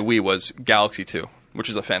on my Wii was Galaxy 2, which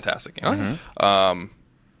is a fantastic game. Oh, yeah.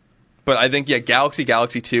 But I think Galaxy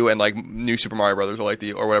 2, and like New Super Mario Brothers or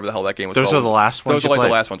or whatever the hell that game was. Those called. are the last ones. Those are like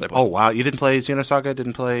the last ones I played. Oh wow, you didn't play Xenosaga?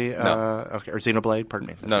 Didn't play? No. Okay, or Xenoblade? Pardon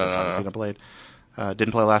me. No. Xenoblade.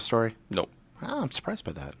 Didn't play Last Story. Nope. Oh, I'm surprised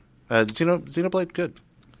by that. Xenoblade good.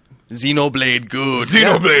 Xenoblade good.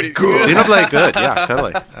 Xenoblade good. Xenoblade good. Yeah,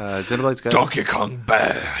 totally. Xenoblade's good. Donkey Kong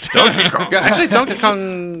bad. Actually, Donkey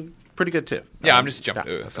Kong pretty good too. Yeah, I'm just jumping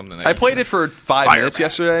to something. That I played it for 5 minutes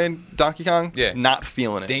yesterday in Donkey Kong. Yeah. Not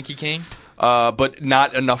feeling it. Donkey King. But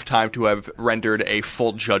not enough time to have rendered a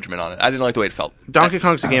full judgment on it. I didn't like the way it felt. Donkey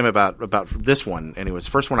Kong's a game about this one. Anyways,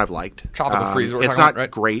 first one I've liked. Tropical Freeze. It's not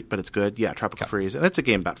great, but it's good. Yeah, Tropical Freeze, and it's a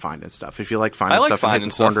game about finding stuff. If you like finding stuff and hitting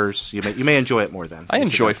corners, you may enjoy it more then. I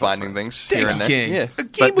enjoy finding things here and there. King. Yeah,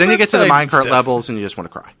 but then you get to the minecart levels and you just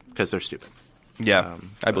want to cry because they're stupid. Yeah,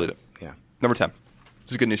 I believe it. Yeah. Number 10.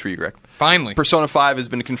 This is good news for you, Greg. Finally. Persona 5 has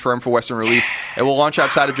been confirmed for Western release. It will launch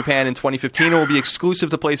outside of Japan in 2015 and will be exclusive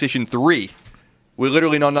to PlayStation 3. We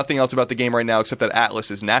literally know nothing else about the game right now except that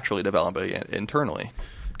Atlas is naturally developing it internally.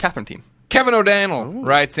 Catherine team. Kevin O'Donnell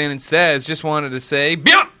writes in and says, just wanted to say,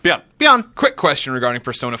 Beyond. Quick question regarding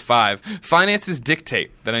Persona 5. Finances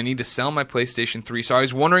dictate that I need to sell my PlayStation 3, so I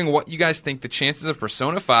was wondering what you guys think the chances of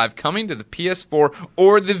Persona 5 coming to the PS4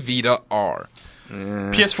 or the Vita are.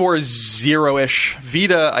 PS4 is zero-ish.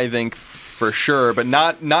 Vita, I think, for sure, but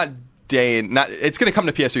not it's going to come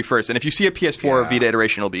to PS3 first, and if you see a PS4 or Vita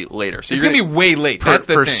iteration, it'll be later. So it's going to be way late. That's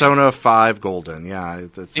the Persona 5 Golden, yeah.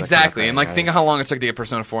 It's exactly, and think of how long it took to get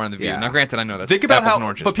Persona 4 on the Vita. Yeah. Now, granted, I know that's think about apples and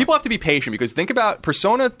oranges. But people have to be patient because think about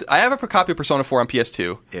Persona. I have a copy of Persona 4 on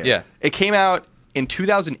PS2. Yeah. It came out in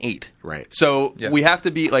 2008. Right. So we have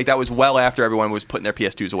to be that was well after everyone was putting their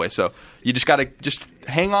PS2s away. So you just got to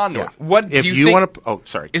hang on to it. What do if you you think? Want to? Oh,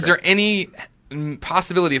 sorry. Is there any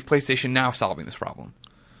possibility of PlayStation Now solving this problem?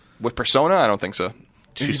 With Persona, I don't think so.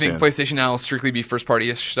 Do you think PlayStation Now will strictly be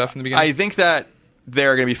first-party-ish stuff in the beginning? I think that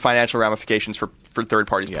there are going to be financial ramifications for third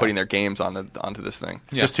parties putting their games onto this thing.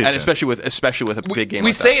 Yeah. Just too and soon. especially with a big game. We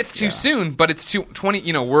like say that. it's too soon, but it's 20.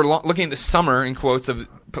 We're looking at the summer in quotes of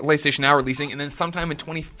PlayStation Now releasing, and then sometime in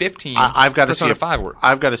 2015, I've got to see Persona 5 works.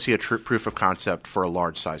 I've got to see a proof of concept for a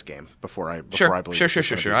large size game before I believe. Sure. This is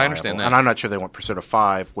gonna be I understand viable. that. And I'm not sure they want Persona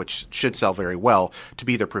 5, which should sell very well, to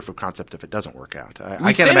be their proof of concept if it doesn't work out.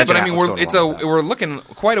 I can't imagine. But I mean, Atlas going along with that. we're looking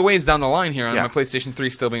quite a ways down the line here on Yeah. my PlayStation 3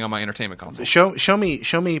 still being on my entertainment console. Show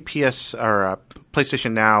me PS or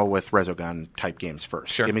PlayStation Now with Resogun type games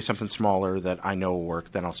first. Sure. Give me something smaller that I know will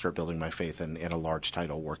work. Then I'll start building my faith in a large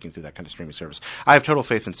title working through that kind of streaming service. I have total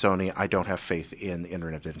faith in Sony. I don't have faith in the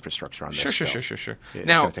internet infrastructure on this. Sure. It's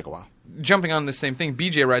Now, going to take a while. jumping on the same thing,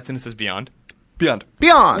 BJ writes in and says Beyond. Beyond.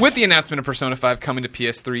 With the announcement of Persona 5 coming to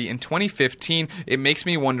PS3 in 2015, it makes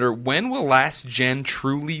me wonder, when will last gen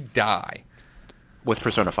truly die? With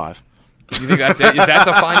Persona 5. You think that's it? Is that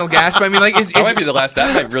the final gasp? I mean, that might be the last.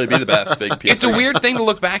 That might really be the best big PS3. It's a weird thing to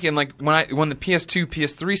look back and when the PS2,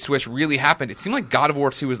 PS3 switch really happened. It seemed like God of War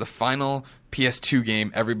 2 was the final PS2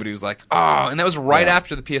 game. Everybody was like, "Oh," and that was right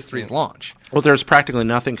after the PS3's launch. Well, there's practically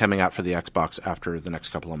nothing coming out for the Xbox after the next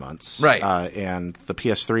couple of months, right? And the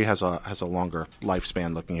PS3 has a longer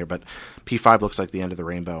lifespan looking here, but P5 looks like the end of the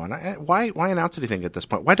rainbow. And why announce anything at this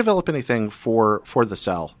point? Why develop anything for the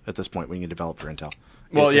cell at this point when you develop for Intel?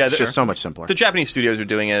 Well, it's just so much simpler. The Japanese studios are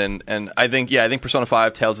doing it, and I think Persona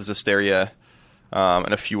 5, Tales of Zestiria,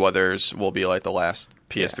 and a few others will be like the last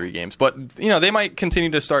PS3 games. But they might continue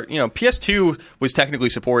to start. PS2 was technically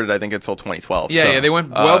supported, I think, until 2012. Yeah, they went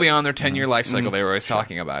well beyond their 10-year life cycle they were always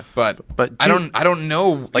talking about. But I don't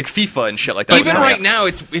know, like FIFA and shit like that. Even right now,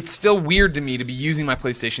 it's still weird to me to be using my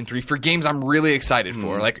PlayStation 3 for games I'm really excited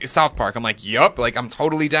for, like South Park. I'm like, yup, I'm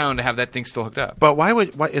totally down to have that thing still hooked up. But why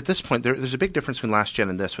at this point there's a big difference between last gen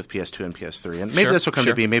and this with PS2 and PS3, and maybe this will come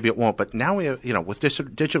to be, maybe it won't. But now we have, with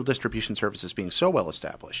digital distribution services being so well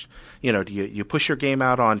established, do you push your game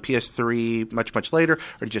out on PS3 much later, or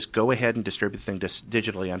do you just go ahead and distribute the thing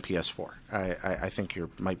digitally on PS4? I think you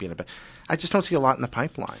might be in a bit. I just don't see a lot in the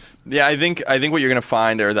pipeline. Yeah, I think what you're going to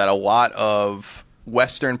find are that a lot of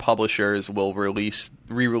Western publishers will re-release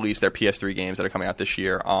their PS3 games that are coming out this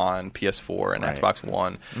year on PS4 and Xbox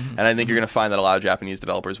One. Mm-hmm. And I think you're going to find that a lot of Japanese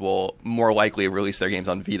developers will more likely release their games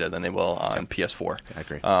on Vita than they will on PS4. I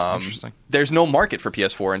agree. Interesting. There's no market for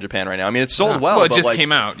PS4 in Japan right now. I mean, it's sold well. Well, it but just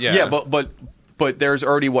came out. Yeah. Yeah, but there's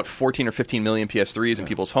already 14 or 15 million PS3s in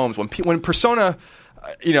people's homes. When Persona,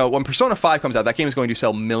 when Persona 5 comes out, that game is going to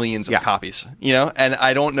sell millions of copies. And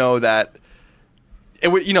I don't know that it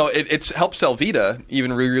would. It's helped sell Vita,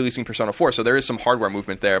 even re-releasing Persona 4. So there is some hardware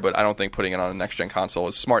movement there, but I don't think putting it on a next gen console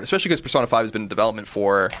is smart, especially because Persona 5 has been in development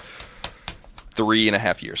for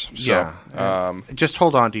 3.5 years. So, just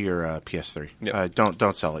hold on to your PS3. Yeah.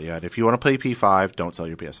 Don't sell it yet. If you want to play P5, don't sell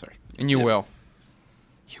your PS3. And you will.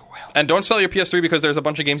 You will. And don't sell your PS3 because there's a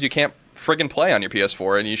bunch of games you can't friggin' play on your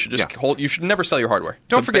PS4, and you should just hold. You should never sell your hardware.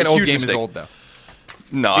 Don't forget, old game is old though.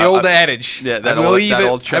 No, the old adage. Yeah,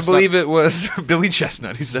 I believe it was Billy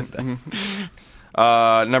Chestnut who said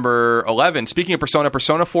that. Number 11. Speaking of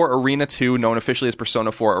Persona 4 Arena 2, known officially as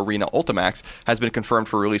Persona 4 Arena Ultimax, has been confirmed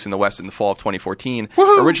for release in the West in the fall of 2014.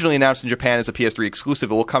 Woohoo! Originally announced in Japan as a PS3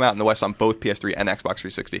 exclusive, it will come out in the West on both PS3 and Xbox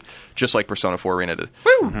 360, just like Persona 4 Arena did.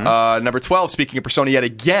 Number 12. Speaking of Persona yet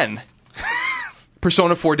again.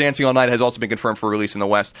 Persona 4 Dancing All Night has also been confirmed for release in the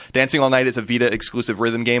West. Dancing All Night is a Vita exclusive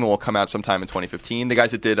rhythm game and will come out sometime in 2015. The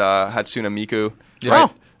guys that did Hatsune Miku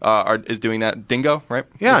is doing that. Dingo, right?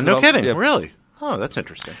 Yeah, no kidding. Yeah. Really? Oh, that's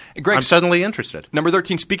interesting. Greg, I'm suddenly interested. Number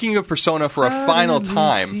 13. Speaking of Persona for a final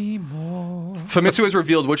time, Famitsu has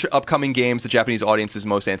revealed which upcoming games the Japanese audience is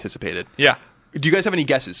most anticipated. Yeah. Do you guys have any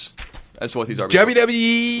guesses as to what these are?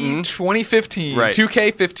 WWE 2015, right.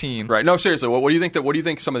 2K15. Right. No, seriously. What do you think? What do you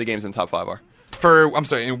think some of the games in the top 5 are? I'm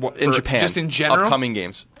sorry. In Japan, just in general, upcoming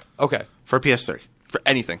games. Okay. For PS3. For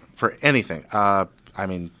anything. For anything. I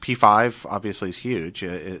mean, P5 obviously is huge.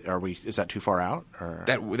 Is that too far out? Or?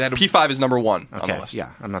 That P5 is number 1 on the list.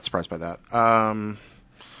 Yeah, I'm not surprised by that.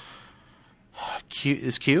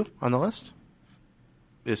 Is Q on the list?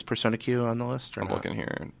 Is Persona Q on the list? Or I'm not? looking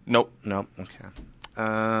here. Nope. Okay.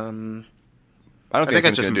 I don't think that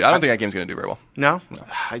game's going to do very well. No?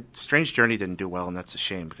 Strange Journey didn't do well, and that's a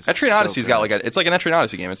shame. Because Etrian Odyssey's got it's like an Etrian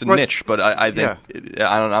Odyssey game. It's a niche, but I think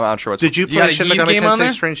I'm not sure what's. Did you play Shin Megami game on there?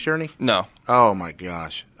 Tensei Strange Journey? No. Oh my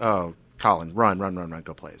gosh. Oh, Colin, run,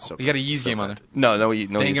 go play it. So you got a Ys game on there. No.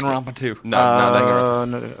 Danganronpa 2. No,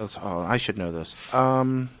 Danganronpa. Oh, I should know this.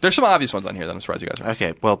 There's some obvious ones on here that I'm surprised you guys are.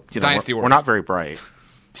 Okay, well, Dynasty we're not very bright.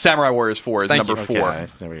 Samurai Warriors 4 is number 4. Okay,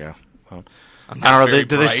 there we go. Well, I don't know.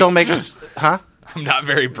 Do they still make us? Huh? I'm not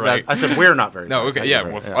very bright. I said we're not very bright. No, okay, yeah,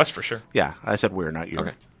 well, us for sure. Yeah, I said we're not you.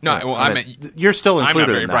 Okay. No, well, I meant you're still included. I'm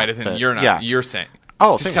not very in bright, that, as in you're not. Yeah. You're saying.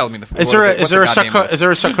 Oh, just tell me the. Is there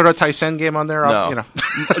a Sakura Taisen game on there? No.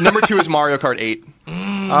 Number 2 is Mario Kart 8.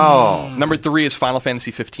 Oh. Number 3 is Final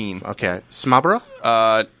Fantasy 15. Okay, Smabra.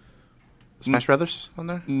 Smash Brothers on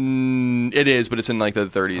there? It is, but it's in like the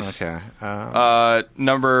 30s. Okay.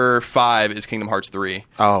 Number 5 is Kingdom Hearts 3.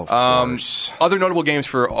 Oh, of course. Other notable games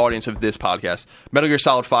for audience of this podcast: Metal Gear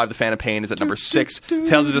Solid 5: The Phantom Pain is at number 6.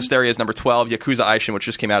 Tales of Zestiria is number 12. Yakuza Ishin, which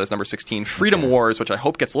just came out, is number 16. Freedom Wars, which I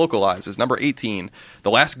hope gets localized, is number 18. The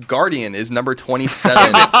Last Guardian is number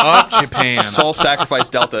 27. Up Japan. Soul Sacrifice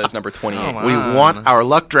Delta is number 28. Oh, wow. We want our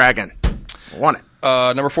Luck Dragon. We want it.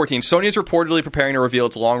 Number 14. Sony is reportedly preparing to reveal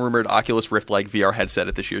its long-rumored Oculus Rift-like VR headset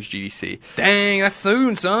at this year's GDC. Dang, that's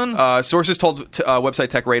soon, son. Sources told website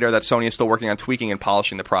TechRadar that Sony is still working on tweaking and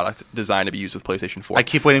polishing the product designed to be used with PlayStation 4. I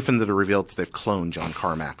keep waiting for them to reveal that they've cloned John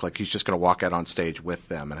Carmack. Like he's just going to walk out on stage with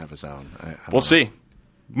them and have his own. We'll see.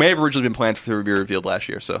 May have originally been planned to be revealed last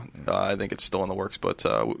year, so I think it's still in the works. But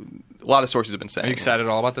a lot of sources have been saying. Are you excited at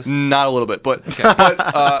all about this? Not a little bit, but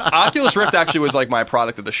Oculus Rift actually was like my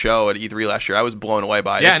product at the show at E3 last year. I was blown away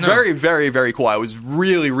by it. It's very, very, very cool. I was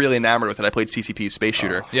really, really enamored with it. I played CCP's Space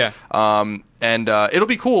Shooter. And it'll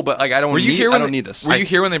be cool, but like I don't need this. Were you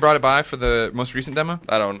here when they brought it by for the most recent demo?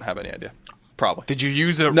 I don't have any idea. Probably. Did you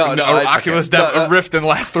use a Oculus Rift in the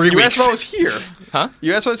last 3 weeks? You asked if I was here. Huh?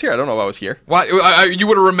 You asked if I was here. I don't know if I was here. Well, you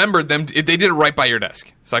would have remembered them. They did it right by your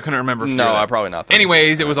desk, so I couldn't remember. No, I probably not.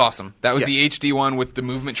 Anyways, it was awesome. That was the HD one with the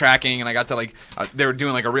movement tracking, and I got to they were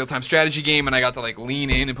doing like a real-time strategy game, and I got to like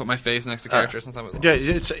lean in and put my face next to characters.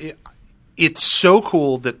 It's so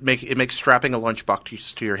cool that it makes strapping a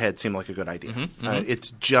lunchbox to your head seem like a good idea.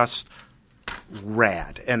 It's just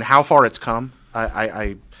rad, and how far it's come.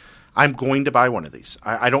 I'm going to buy one of these.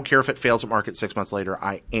 I don't care if it fails at market 6 months later.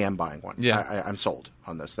 I am buying one. Yeah. I'm sold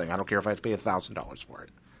on this thing. I don't care if I have to pay $1,000 for it.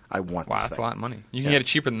 I want this thing. Wow, that's a lot of money. You can get it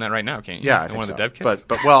cheaper than that right now, can't you? Yeah, I think one so. of the dev kits.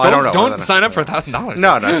 But I don't know. Don't sign up for $1,000.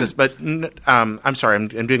 No, not just. But I'm sorry. I'm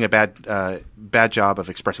doing a bad job of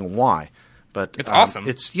expressing why. But it's awesome.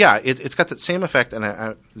 It's got that same effect,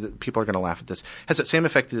 and people are going to laugh at this. It has that same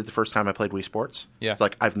effect it did the first time I played Wii Sports. Yeah. It's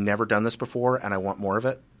like I've never done this before, and I want more of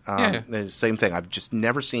it. Same thing. I've just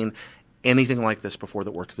never seen anything like this before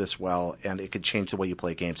that works this well, and it could change the way you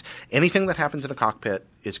play games. Anything that happens in a cockpit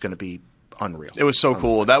is going to be unreal. It was so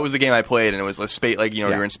cool. That was the game I played, and it was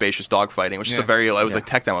you're in spacious dogfighting, which is like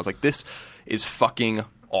tech demo. I was like, this is fucking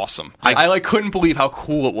awesome. I couldn't believe how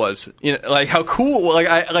cool it was. Like how cool.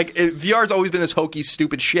 VR's always been this hokey,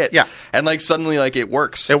 stupid shit. Yeah, and like suddenly like it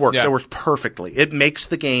works. It works. Yeah. It works perfectly. It makes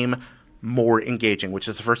the game more engaging, which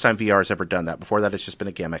is the first time VR has ever done that. Before that, it's just been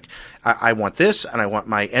a gimmick. I want this, and I want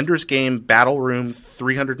my Ender's Game Battle Room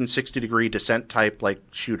 360-degree descent type like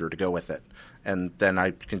shooter to go with it. And then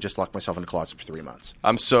I can just lock myself in the closet for 3 months.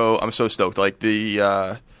 I'm so stoked. Like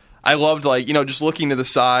I loved just looking to the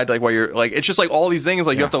side, like while you're like, it's just like all these things,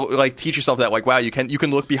 like you have to like teach yourself that, like, wow, you can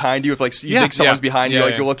look behind you if like you think someone's behind you,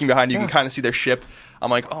 like you're looking behind you, you can kind of see their ship. I'm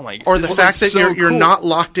like, oh my god. Or the fact that you're not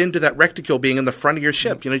locked into that reticule being in the front of your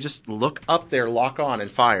ship. Just look up there, lock on,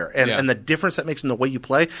 and fire. And the difference that makes in the way you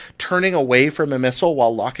play, turning away from a missile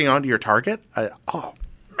while locking onto your target.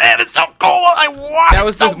 Man, it's so cool! I want that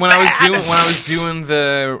was when I was doing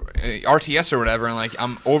the RTS or whatever, and like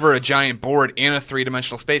I'm over a giant board in a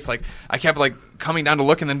 3-dimensional space. Like I kept like coming down to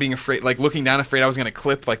look and then being afraid, like looking down, afraid I was going to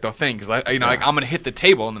clip like the thing because like I'm going to hit the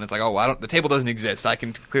table, and then it's like, oh, the table doesn't exist. I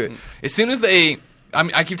can clear it. As soon as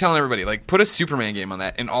I keep telling everybody, like, put a Superman game on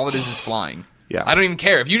that, and all it is flying. Yeah. I don't even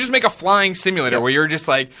care. If you just make a flying simulator where you're just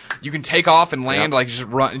like, you can take off and land, like just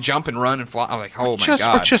run, jump and run and fly. I'm like, oh my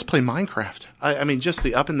God. Or just play Minecraft. I mean, just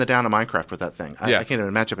the up and the down of Minecraft with that thing. I can't even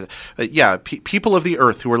imagine. But yeah, people of the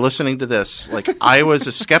earth who are listening to this, like, I was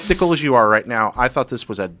as skeptical as you are right now. I thought this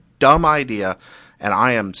was a dumb idea. And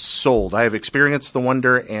I am sold. I have experienced the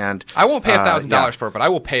wonder, and I won't pay $1,000 for it, but I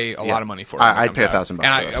will pay a lot of money for it. I'd pay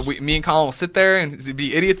 $1,000. And me and Colin will sit there and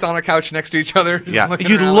be idiots on our couch next to each other. Yeah,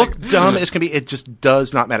 you look dumb as can be. It just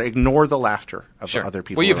does not matter. Ignore the laughter of other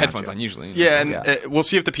people. Well, you have headphones on usually. Yeah, and we'll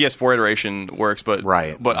see if the PS4 iteration works. But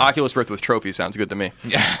Oculus Rift with trophies sounds good to me.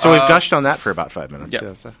 Yeah. So we've gushed on that for about 5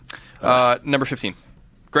 minutes. Yeah. Number 15.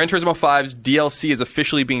 Gran Turismo 5's DLC is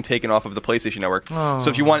officially being taken off of the PlayStation Network. So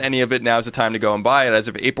if you want any of it, now is the time to go and buy it. As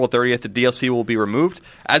of April 30th, the DLC will be removed,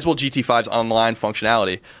 as will GT5's online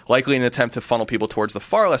functionality, likely in an attempt to funnel people towards the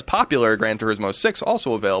far less popular Gran Turismo 6,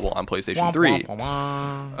 also available on PlayStation 3.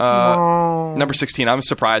 Number 16, I'm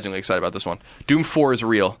surprisingly excited about this one. Doom 4 is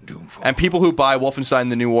real. And people who buy Wolfenstein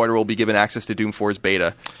The New Order will be given access to Doom 4's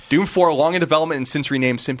beta. Doom 4, long in development and since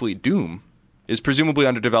renamed simply Doom, is presumably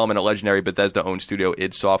under development at legendary Bethesda-owned studio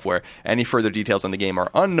id Software. Any further details on the game are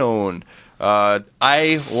unknown.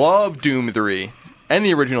 I love Doom 3 and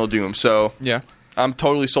the original Doom, so I'm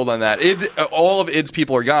totally sold on that. All of id's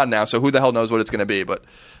people are gone now, so who the hell knows what it's going to be? But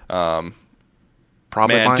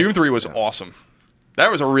probably Doom 3 was awesome. That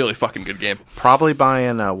was a really fucking good game. Probably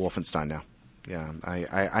buying Wolfenstein now. Yeah,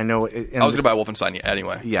 I know. I was gonna buy Wolfenstein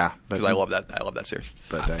anyway. Yeah, because I love that series.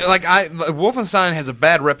 But Wolfenstein has a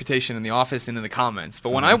bad reputation in the office and in the comments.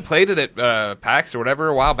 But when I played it at PAX or whatever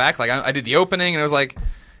a while back, like I did the opening and I was like,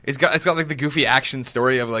 it's got like the goofy action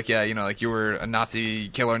story of like like you were a Nazi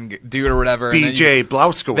killer dude or whatever. BJ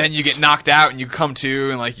Blazkowicz. Then you get knocked out and you come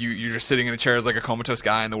to and like you're just sitting in a chair as like a comatose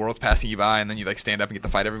guy and the world's passing you by and then you like stand up and get to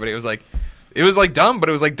fight everybody. It was like dumb, but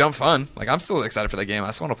it was like dumb fun. Like I'm still excited for that game.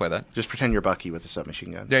 I still want to play that. Just pretend you're Bucky with a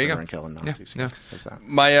submachine gun. There you go. And killing Nazis. Yeah.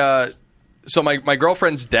 My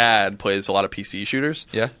girlfriend's dad plays a lot of PC shooters.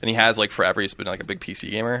 Yeah. And he has like forever. He's been like a big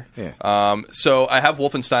PC gamer. Yeah. So I have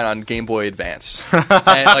Wolfenstein on Game Boy Advance and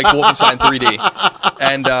like Wolfenstein 3D.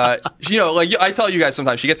 And like I tell you guys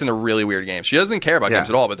sometimes she gets into really weird games. She doesn't care about games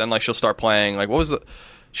at all, but then like she'll start playing like what was the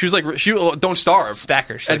She was like, Don't Starve.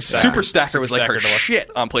 Stacker. And Super Stacker was like her shit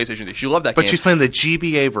on PlayStation 3. She loved that game. But she's playing the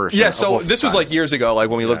GBA version. Yeah, so this was like years ago, like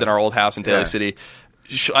when we lived in our old house in Daly City.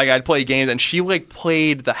 Like I'd play games, and she like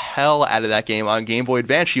played the hell out of that game on Game Boy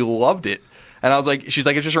Advance. She loved it. And I was like, she's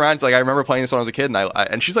like, it's just around. It's like, I remember playing this when I was a kid,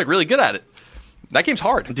 and she's like really good at it. That game's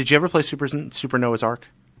hard. Did you ever play Super Noah's Ark?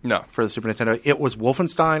 No. For the Super Nintendo. It was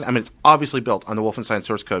Wolfenstein. I mean, it's obviously built on the Wolfenstein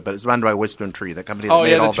source code, but it's run by Wisdom Tree, the company that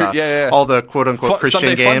made all the quote-unquote Christian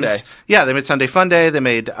Sunday games. Fun Day. Yeah, they made Sunday Fun Day. They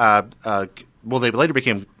made, they later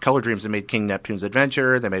became Color Dreams. They made King Neptune's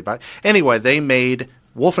Adventure. Anyway, they made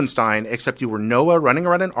Wolfenstein, except you were Noah running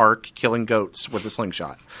around an ark killing goats with a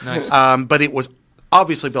slingshot. Nice. But it was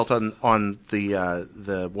obviously built on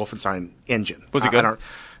the Wolfenstein engine. Was it good?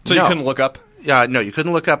 So you couldn't look up? No, you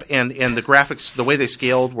couldn't look up, and the graphics, the way they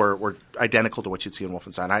scaled, were identical to what you'd see in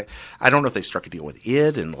Wolfenstein. I don't know if they struck a deal with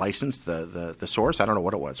id and licensed the source. I don't know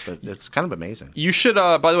what it was, but it's kind of amazing. You should,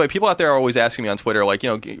 by the way, people out there are always asking me on Twitter, like,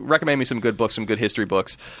 recommend me some good books, some good history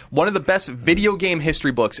books. One of the best video game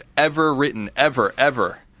history books ever written,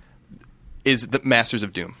 ever, is The Masters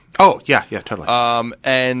of Doom. Oh, yeah, totally.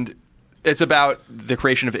 And it's about the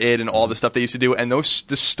creation of id and all the stuff they used to do, and the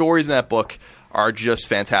stories in that book are just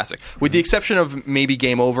fantastic, with the exception of maybe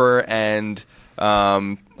Game Over and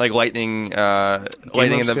like Lightning in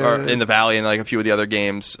the Valley and like a few of the other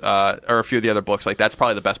games or a few of the other books. Like that's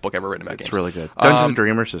probably the best book ever written about games. It's really good. Dungeons and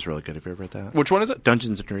Dreamers is really good. Have you ever read that? Which one is it?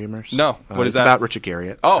 Dungeons and Dreamers. No. What is that? It's about Richard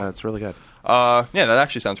Garriott. Oh, it's really good. Yeah, that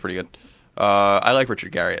actually sounds pretty good. I like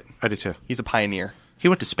Richard Garriott. I do too. He's a pioneer. He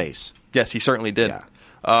went to space. Yes, he certainly did.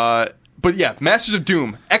 Yeah. But yeah, Masters of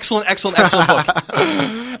Doom. Excellent book.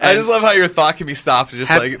 I just love how your thought can be stopped.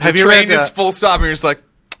 Just Have the you train read, just full stop, and you're just like,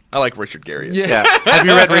 I like Richard Garriott. Yeah. Have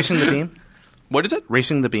you read Racing the Beam? What is it?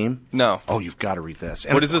 Racing the Beam? No. Oh, you've got to read this.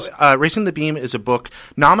 And What is this? Racing the Beam is a book.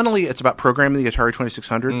 Nominally, it's about programming the Atari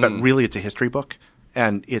 2600, but really it's a history book,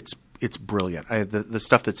 and it's brilliant. The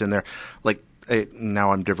stuff that's in there, like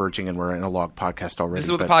now I'm diverging, and we're in a log podcast already. This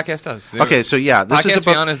is what the podcast does. Okay, so yeah, this is a Podcast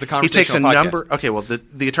book. Beyond is the He takes a conversational podcast. number. Okay, well, the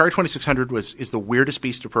Atari 2600 is the weirdest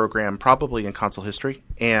beast to program probably in console history,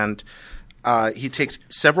 and he takes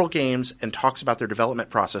several games and talks about their development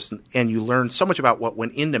process, and you learn so much about what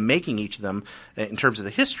went into making each of them in terms of the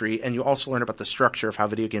history, and you also learn about the structure of how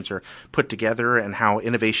video games are put together and how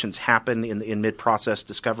innovations happen in mid-process,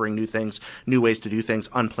 discovering new things, new ways to do things,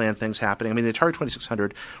 unplanned things happening. I mean, the Atari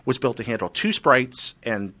 2600 was built to handle 2 sprites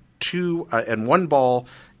and 1 ball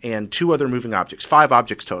and 2 other moving objects, 5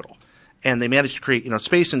 objects total. And they managed to create,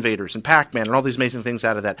 Space Invaders and Pac-Man and all these amazing things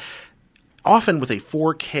out of that. Often with a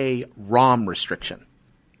 4K ROM restriction.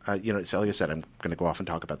 So like I said, I'm going to go off and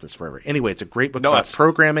talk about this forever. Anyway, it's a great book about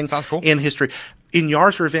programming sounds cool. in history. In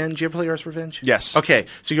Yar's Revenge, you ever play Yar's Revenge? Yes. Okay,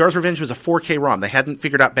 so Yar's Revenge was a 4K ROM. They hadn't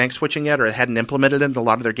figured out bank switching yet, or they hadn't implemented it in a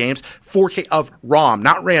lot of their games. 4K of ROM,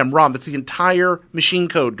 not RAM, ROM. That's the entire machine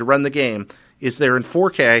code to run the game is there in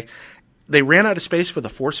 4K. They ran out of space for the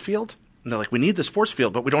force field. And they're like, we need this force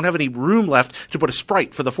field, but we don't have any room left to put a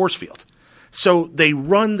sprite for the force field. So they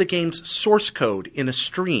run the game's source code in a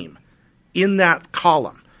stream in that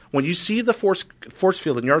column. When you see the force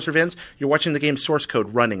field in Yar's Revenge, you're watching the game's source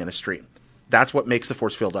code running in a stream. That's what makes the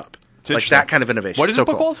force field up. Like that kind of innovation. What is this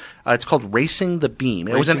book cool. called? It's called Racing the Beam.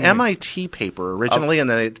 It was an MIT paper originally, and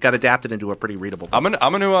then it got adapted into a pretty readable book. I'm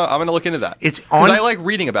gonna look into that. It's because on. I like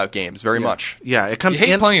reading about games very much. Yeah, it You comes hate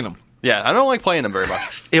in. playing them. Yeah, I don't like playing them very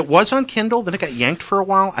much. It was on Kindle, then it got yanked for a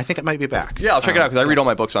while. I think it might be back. Yeah, I'll check it out because I read all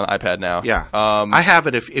my books on iPad now. Yeah, I have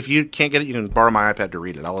it. If you can't get it, you can borrow my iPad to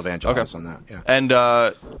read it. I'll evangelize on that. Yeah.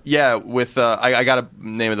 And with I got a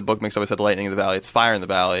name of the book mixed up. I said Lightning in the Valley. It's Fire in the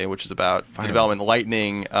Valley, which is about the development of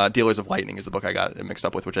Lightning. Dealers of Lightning is the book I got it mixed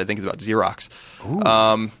up with, which I think is about Xerox.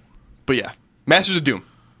 But yeah, Masters of Doom.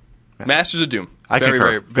 Masters of Doom. Very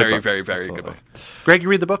good book. Greg, you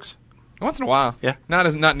read the books? Once in a while. Yeah.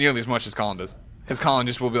 Not nearly as much as Colin does. Because Colin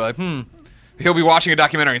just will be like, He'll be watching a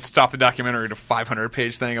documentary and stop the documentary to a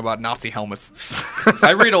 500-page thing about Nazi helmets.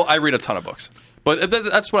 I read a ton of books. But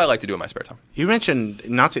that's what I like to do in my spare time. You mentioned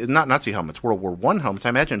not Nazi helmets, World War I helmets. I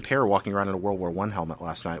imagine Pear walking around in a World War I helmet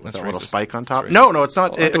last night with That's a little racist. spike on top. That's No, it's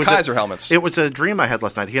not. Well, It the was Kaiser helmets. It was a dream I had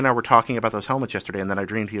last night. He and I were talking about those helmets yesterday, and then I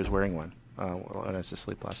dreamed he was wearing one when I was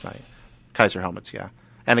asleep last night. Kaiser helmets, yeah.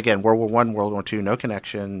 And again, World War I, World War II, no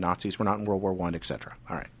connection. Nazis were not in World War I, etc.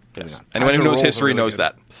 All right, moving on. Anyone who Kaiser knows rolls history are really knows good.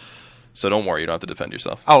 that. So don't worry, you don't have to defend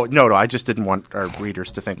yourself. Oh no, I just didn't want our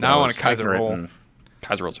readers to think that Now I want was a Kaiser ignorant roll. and-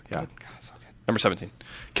 Kaiser rolls are Yeah. good. Number 17.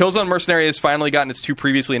 Killzone Mercenary has finally gotten its 2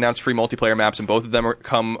 previously announced free multiplayer maps, and both of them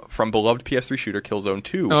come from beloved PS3 shooter Killzone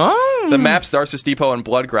 2. Oh. The maps Tharsis Depot and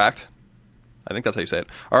Bloodcracked, I think that's how you say it,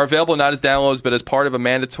 are available not as downloads, but as part of a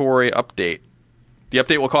mandatory update. The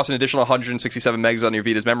update will cost an additional 167 megs on your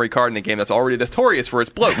Vita's memory card in a game that's already notorious for its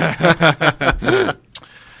bloat.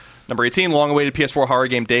 Number 18, long-awaited PS4 horror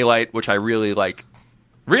game Daylight, which I really like.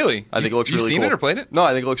 Really? I think it looks really cool. You've seen it or played it? No,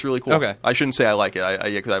 I think it looks really cool. Okay. I shouldn't say I like it,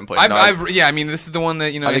 because I haven't played it. I mean, this is the one that,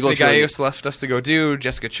 I think it Anthony looks really Gallegos left us to go do.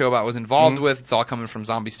 Jessica Chobot was involved with. It's all coming from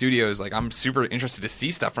Zombie Studios. Like, I'm super interested to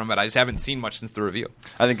see stuff from it. I just haven't seen much since the reveal.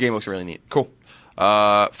 I think the game looks really neat. Cool.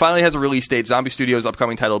 Finally has a release date. Zombie Studios'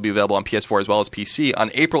 upcoming title will be available on PS4 as well as PC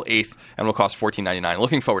on April 8th and will cost $14.99.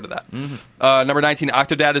 Looking forward to that. Number 19,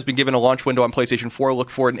 Octodad has been given a launch window on PlayStation 4.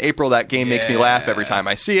 Look for it in April. That game makes me laugh every time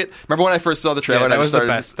I see it. Remember when I first saw the trailer? Yeah, and that I was started,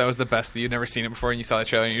 the best. That was the best. You'd never seen it before, and you saw the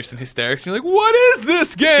trailer, and you're just in hysterics. And you're like, "What is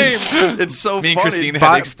this game?" It's so Me and funny. Christine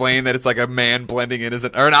had to explain that it's like a man blending in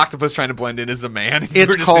or an octopus trying to blend in as a man. And you It's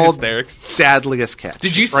were just in called hysterics. Deadliest Catch.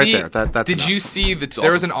 Did you right see? there? That's did enough. you see that?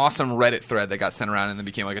 There was an awesome Reddit thread that got sent around and then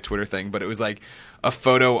became like a Twitter thing. But it was like a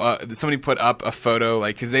photo. Somebody put up a photo,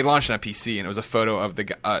 like because they launched it on PC, and it was a photo of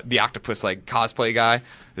the octopus like cosplay guy.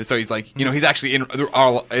 So he's like, he's actually in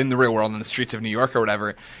the real world in the streets of New York or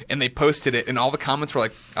whatever. And they posted it, and all the comments were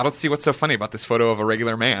like, "I don't see what's so funny about this photo of a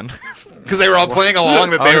regular man," because they were all playing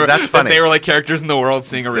along that they were that's funny. that they were like characters in the world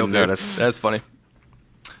seeing a real Didn't dude. notice. That's funny.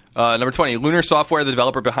 Number 20, Lunar Software, the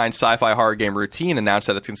developer behind sci-fi horror game Routine, announced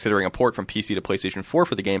that it's considering a port from PC to PlayStation 4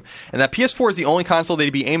 for the game, and that PS4 is the only console they'd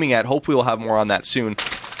be aiming at. Hopefully we'll have more on that soon.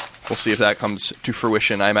 We'll see if that comes to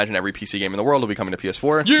fruition. I imagine every PC game in the world will be coming to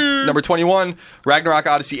PS4. Yeah. Number 21, Ragnarok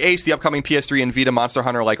Odyssey Ace, the upcoming PS3 and Vita Monster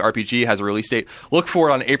Hunter-like RPG, has a release date. Look for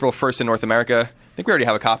it on April 1st in North America. I think we already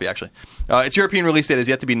have a copy, actually. Its European release date is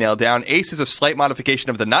yet to be nailed down. Ace is a slight modification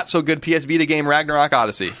of the not-so-good PS Vita game Ragnarok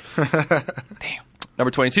Odyssey. Damn. Number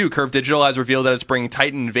 22, Curve Digital has revealed that it's bringing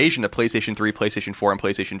Titan Invasion to PlayStation 3, PlayStation 4, and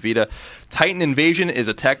PlayStation Vita. Titan Invasion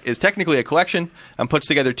is technically a collection and puts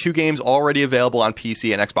together 2 games already available on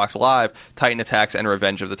PC and Xbox Live, Titan Attacks and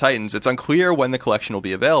Revenge of the Titans. It's unclear when the collection will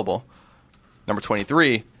be available. Number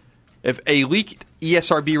 23, if a leaked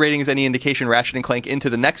ESRB rating is any indication, Ratchet & Clank Into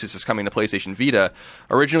the Nexus is coming to PlayStation Vita.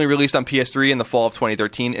 Originally released on PS3 in the fall of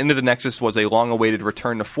 2013, Into the Nexus was a long-awaited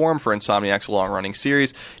return to form for Insomniac's long-running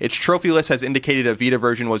series. Its trophy list has indicated a Vita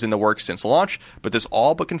version was in the works since launch, but this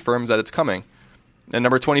all but confirms that it's coming. And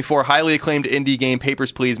number 24, highly acclaimed indie game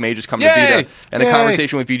Papers, Please may just come to Vita. And a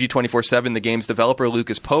conversation with VG247, the game's developer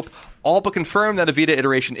Lucas Pope, all but confirmed that a Vita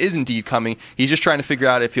iteration is indeed coming. He's just trying to figure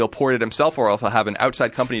out if he'll port it himself or if he'll have an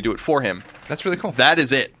outside company do it for him. That's really cool. That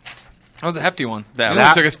is it. That was a hefty one. That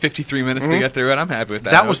it took us 53 minutes to get through it. I'm happy with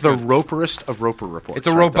that. That was the roperest of Roper reports. It's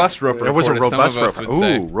a robust Roper report. It was a robust Roper.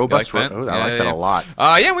 Ooh, robust Roper. I like that a lot.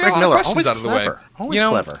 Yeah, we got a lot of questions always out of the clever. way. Always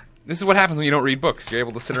clever. This is what happens when you don't read books. You're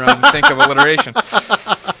able to sit around and think of alliteration.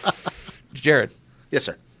 Jared. Yes,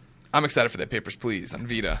 sir. I'm excited for that Papers, Please on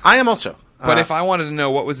Vita. I am also. But if I wanted to know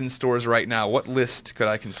what was in stores right now, what list could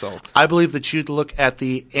I consult? I believe that you'd look at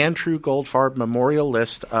the Andrew Goldfarb Memorial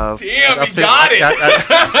list of... Damn, he got it!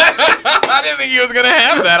 I didn't think he was going to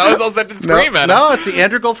have that. I was all set to scream at him. No, it's the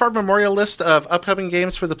Andrew Goldfarb Memorial list of upcoming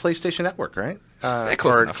games for the PlayStation Network, right?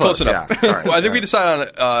 Close enough. Close enough. Yeah. Sorry, well, I think we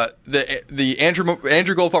decided on the Andrew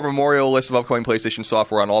Goldfarb Memorial list of upcoming PlayStation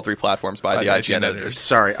software on all 3 platforms by the IGN editors.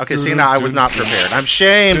 Sorry. Okay, see, now I was not prepared. I'm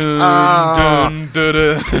shamed.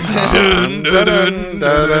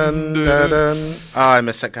 I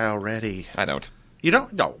miss that guy already. I don't. You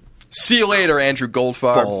don't? No. See you later, Andrew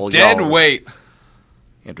Goldfarb. Dead weight.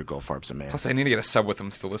 Andrew Goldfarb's a man. Plus, I need to get a sub with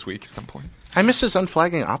him still this week at some point. I miss his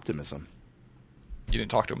unflagging optimism. You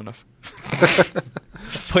didn't talk to him enough.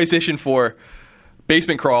 PlayStation 4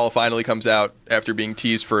 Basement Crawl finally comes out after being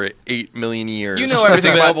teased for 8 million years. You know everything it's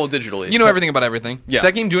available about, digitally. You know everything about everything. Yeah. Does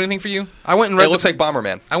that game do anything for you? I went and read. It looks like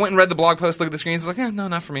Bomberman. I went and read the blog post. Look at the screens. It's like, no,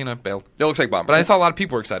 not for me. And I bailed. It looks like Bomberman. But I saw a lot of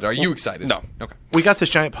people were excited. Are you excited? No. Okay. We got this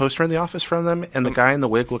giant poster in the office from them, and the guy in the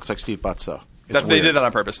wig looks like Steve Butso. They did that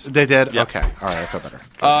on purpose. They did? Yeah. Okay. All right, I feel better.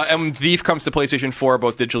 And Thief comes to PlayStation 4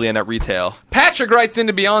 both digitally and at retail. Patrick writes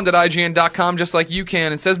into Beyond at IGN.com just like you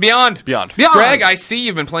can and says, Beyond. Beyond. Greg, I see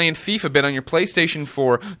you've been playing Thief a bit on your PlayStation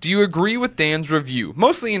 4. Do you agree with Dan's review?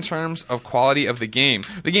 Mostly in terms of quality of the game.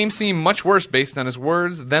 The game seemed much worse based on his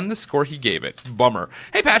words than the score he gave it. Bummer.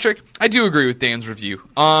 Hey, Patrick, I do agree with Dan's review.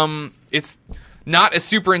 It's not a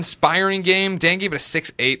super inspiring game. Dan gave it a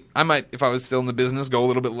 6.8. I might, if I was still in the business, go a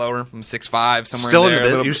little bit lower, from 6.5, somewhere Still in in there. the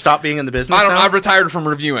business? You stopped being in the business now? I've retired from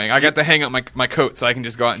reviewing. I got to hang up my coat so I can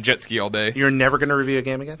just go out and jet ski all day. You're never going to review a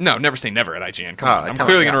game again? No, never say never at IGN. Come on. I'm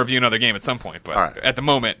clearly going to review another game at some point, but at the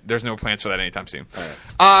moment, there's no plans for that anytime soon.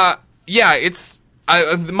 Yeah, it's...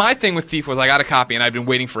 my thing with Thief was I got a copy, and I've been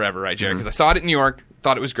waiting forever, right, Jared? Because I saw it in New York,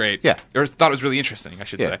 thought it was great. Yeah. Or thought it was really interesting, I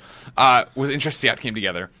should say. Was interested to see how it came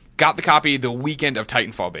together. Got the copy the weekend of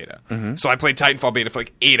Titanfall beta. So I played Titanfall beta for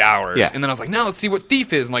like 8 hours. Yeah. And then I was like, now let's see what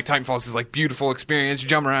Thief is. And like Titanfall is this like beautiful experience. You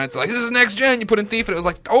jump around. It's like, this is next gen. You put in Thief. And it was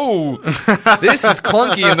like, oh, this is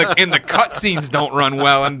clunky. And the cutscenes don't run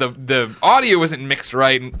well. And the audio isn't mixed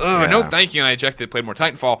right. And no thank you. And I ejected, played more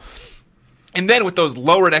Titanfall. And then with those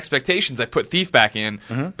lowered expectations, I put Thief back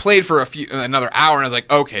in, played for another hour. And I was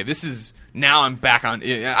like, okay, this is, now I'm back on.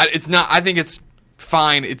 It's not, I think it's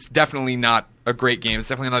fine. It's definitely not a great game. It's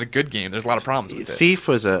definitely not a good game. There's a lot of problems with it. Thief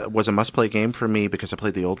was a must-play game for me because I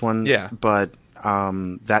played the old one. Yeah. But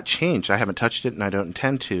that changed. I haven't touched it, and I don't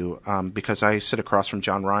intend to because I sit across from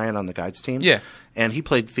John Ryan on the guides team. Yeah. And he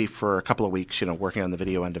played Thief for a couple of weeks, working on the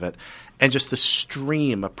video end of it. And just the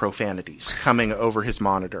stream of profanities coming over his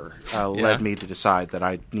monitor led me to decide that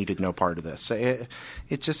I needed no part of this. It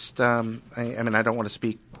just, I mean, I don't want to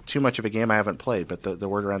speak too much of a game I haven't played, but the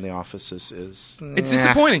word around the office is it's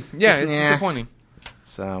disappointing. Yeah, it's disappointing.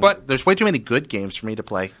 So, but there's way too many good games for me to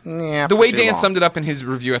play. The way Dan summed it up in his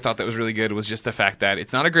review, I thought that was really good, was just the fact that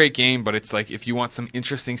it's not a great game, but it's like if you want some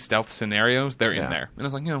interesting stealth scenarios, they're in there. And I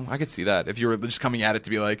was like, I could see that. If you were just coming at it to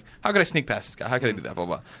be like, how could I sneak past this guy? How could I do that? Blah,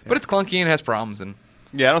 blah. Yeah. But it's clunky and it has problems. And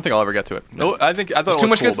yeah, I don't think I'll ever get to it. No, I thought it's too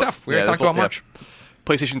much good stuff. We already talked about much.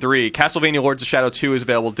 PlayStation 3, Castlevania Lords of Shadow 2 is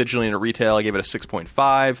available digitally and at retail. I gave it a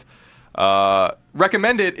 6.5.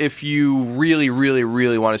 Recommend it if you really, really,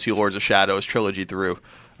 really want to see Lords of Shadows trilogy through.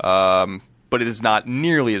 but it is not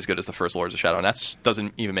nearly as good as the first Lords of Shadow, and that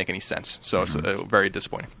doesn't even make any sense. So it's very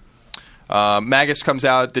disappointing. Magus comes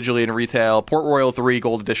out digitally in retail. Port Royal 3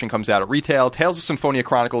 Gold Edition comes out at retail. Tales of Symphonia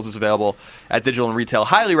Chronicles is available at digital and retail.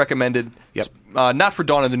 Highly recommended. Yep. Not for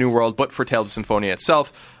Dawn of the New World, but for Tales of Symphonia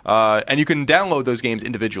itself. And you can download those games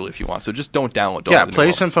individually if you want. So just don't download Dawn of the New play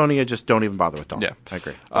World. Symphonia, just don't even bother with Dawn. Yeah. I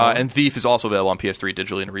agree. And Thief is also available on PS3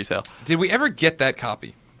 digitally and retail. Did we ever get that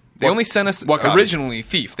copy? They only sent us what copy? originally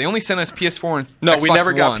Thief. They only sent us PS4 and No, Xbox we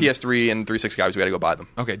never got One. PS3 and 360 copies. We had to go buy them.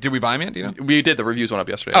 Okay, did we buy them yet? Do you know? We did. The reviews went up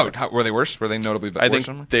yesterday. Oh, were they worse? Were they notably I worse?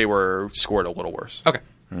 think they were scored a little worse. Okay,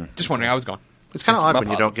 just wondering. I was gone. It's kind of odd not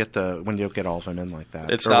when you don't get when you don't get all of them in like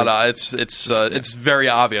that. It's Or not. It's very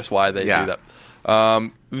obvious why they Yeah. do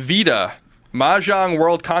that. Vita Mahjong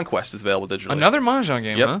World Conquest is available digitally. Another Mahjong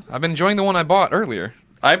game, Yep. huh? I've been enjoying the one I bought earlier.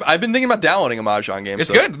 I've been thinking about downloading a Mahjong game. It's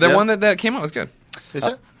so- good. The yeah. one that came out was good. Is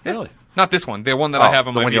it? Really? Not this one. The one that I have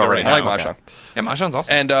on the my one you Vita already right I now. like Okay. Mahjong. Yeah, Mahjong's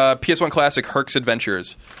awesome. And PS1 classic Herc's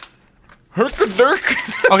Adventures. Herk-a-dirk.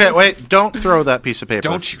 Okay, wait. Don't throw that piece of paper.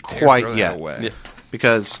 Don't you dare quite throw that yet, away. Yeah.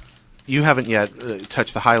 because you haven't yet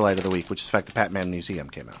touched the highlight of the week, which is the fact the Pac-Man Museum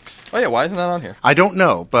came out. Oh yeah, why isn't that on here? I don't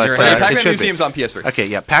know, but You're Oh, yeah, It Pac-Man should be. Museum's on PS3. Okay,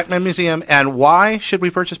 yeah, Pac-Man Museum. And why should we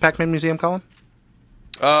purchase Pac-Man Museum, Colin?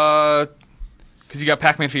 Because you got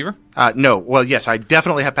Pac-Man fever? No. Well, yes, I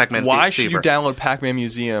definitely have Pac-Man Why fever. should you download Pac-Man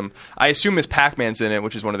Museum? I assume Miss Pac-Man's in it,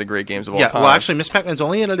 which is one of the great games of all Yeah, time. well, actually, Miss Pac-Man's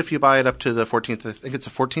only in it if you buy it up to the 14th. I think it's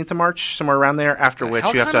the 14th of March, somewhere around there, after which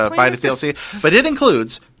hell you have kind of to buy the plan is DLC. But it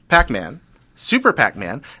includes Pac-Man, Super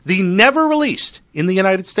Pac-Man, the never released in the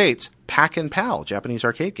United States Pac and Pal Japanese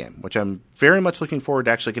arcade game, which I'm very much looking forward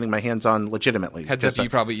to actually getting my hands on legitimately. Heads up, because, you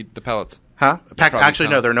probably eat the pellets. Huh? probably Actually,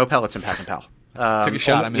 no, pellets. there are no pellets in Pac and Pal. Took a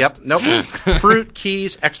shot, I missed. Yep. Nope. Fruit,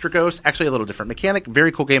 keys, extra ghost. Actually, a little different mechanic. Very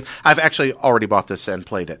cool game. I've actually already bought this and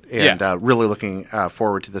played it, and Yeah. really looking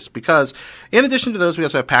forward to this because, in addition to those, we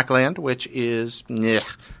also have Pac-Land, which is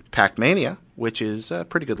Pac-Mania, which is a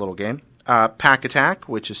pretty good little game. Pac Attack,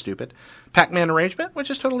 which is stupid. Pac-Man Arrangement, which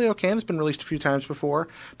is totally okay and has been released a few times before.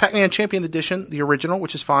 Pac-Man Champion Edition, the original,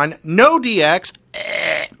 which is fine. No DX,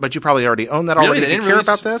 but you probably already own that Really? already. They If you didn't care release-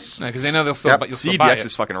 about this. Because they know they'll still, Yep. but you'll still buy CDX it.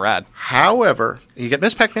 is fucking rad. However, you get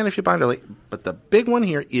Miss Pac-Man if you buy it early, but the big one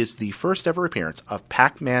here is the first ever appearance of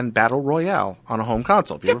Pac-Man Battle Royale on a home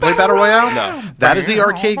console. Have you ever played Battle Royale? No. That is the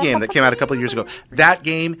arcade game that came out a couple of years ago. That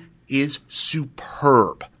game is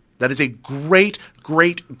superb. That is a great,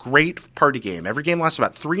 great, great party game. Every game lasts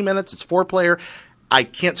about 3 minutes. It's 4-player. I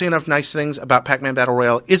can't say enough nice things about Pac-Man Battle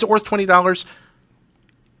Royale. Is it worth $20?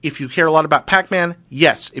 If you care a lot about Pac-Man,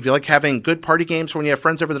 yes. If you like having good party games when you have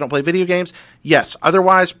friends over that don't play video games, yes.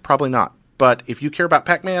 Otherwise, probably not. But if you care about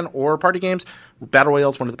Pac-Man or party games, Battle Royale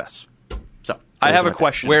is one of the best. So I have a those are my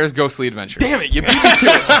question. Where's Ghostly Adventures? Damn it, you beat me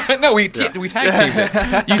to it. No, we tag teamed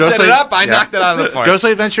it. You Ghostly- set it up, I yeah. knocked it out of the park.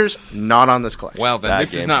 Ghostly Adventures, not on this collection. Well, then, Bad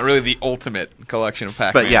this is game. not really the ultimate collection of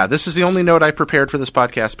Pac-Man. But yeah, this is the only note I prepared for this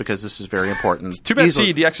podcast because this is very important. Too bad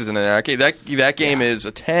Easily- CDX isn't in there. Okay, that game is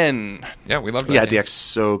a 10. Yeah, we love that Yeah, game. DX is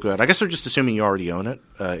so good. I guess they're just assuming you already own it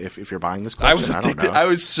if you're buying this I was collection. I don't addicted. know. I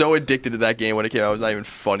was so addicted to that game when it came out. It was not even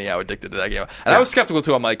funny how addicted to that game. And I was skeptical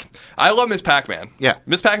too. I'm like, I love Miss Pac-Man. Yeah.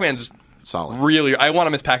 Miss Pac-Man's Solid. really. I want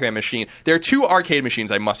a Miss Pac-Man machine. There are 2 arcade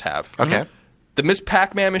machines I must have. Okay. The Miss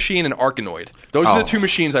Pac-Man machine and Arkanoid. Those are the 2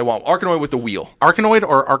 machines I want. Arkanoid with the wheel. Arkanoid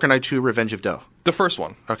or Arkanoid 2 Revenge of Dough? The first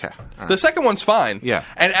one. Okay. All right. The second one's fine. Yeah.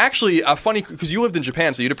 And actually, funny because you lived in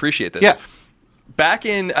Japan, so you'd appreciate this. Yeah. Back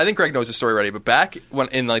in, I think Greg knows the story already, but back when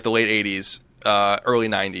in like the late '80s, early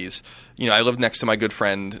 '90s, I lived next to my good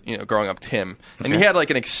friend, growing up, Tim, and he had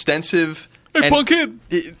like an extensive. Hey, punk kid.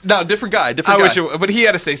 No, different guy. I Different guy. wish it, but he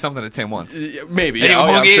had to say something to Tim once. Maybe. Hey, Yeah,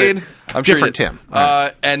 punk I'm sure. kid. I'm sure Different he- Tim.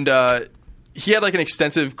 And he had like an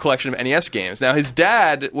extensive collection of NES games. Now his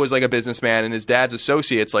dad was like a businessman, and his dad's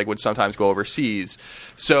associates like would sometimes go overseas.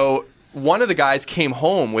 So one of the guys came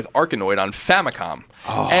home with Arkanoid on Famicom,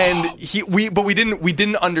 and we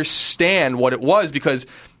didn't understand what it was because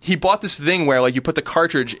he bought this thing where like you put the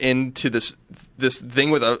cartridge into this thing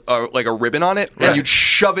with a ribbon on it, Right. and you'd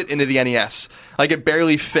shove it into the NES. Like it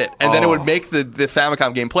barely fit. And then it would make the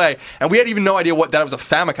Famicom game play. And we had even no idea that was a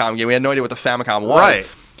Famicom game. We had no idea what the Famicom was. Right.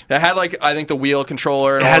 It had like I think the wheel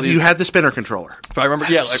controller and all these. You had the spinner controller. if I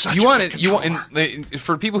remember, yeah, like Such You a want good it. You want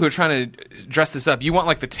for people who are trying to dress this up. You want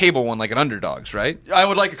like the table one, like an Underdogs, right? I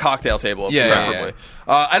would like a cocktail table, Yeah, yeah, preferably.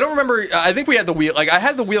 I don't remember. I think we had the wheel. Like I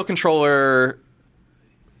had the wheel controller.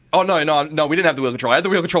 Oh no, we didn't have the wheel controller. I had the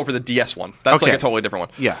wheel controller for the DS one. That's like Okay. a totally different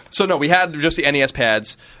one. Yeah. So no, we had just the NES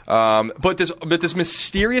pads. But this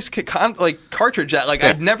mysterious cartridge that like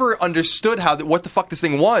I've never understood what the fuck this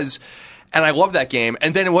thing was. And I loved that game.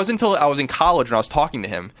 And then it wasn't until I was in college when I was talking to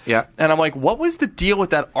him. Yeah. And I'm like, what was the deal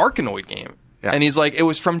with that Arkanoid game? Yeah. And he's like, it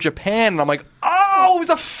was from Japan. And I'm like, oh, it was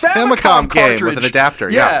a Famicom Famicom game cartridge with an adapter,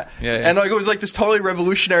 Yeah. Yeah. And like, it was like this totally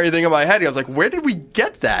revolutionary thing in my head. I was like, where did we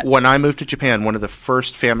get that? When I moved to Japan, one of the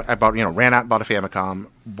first ran out and bought a Famicom.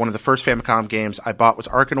 One of the first Famicom games I bought was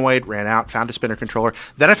Arkanoid, ran out, found a spinner controller.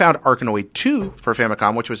 Then I found Arkanoid 2 for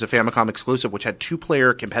Famicom, which was a Famicom exclusive, which had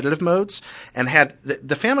 2-player competitive modes, and had the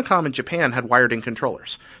Famicom in Japan had wired-in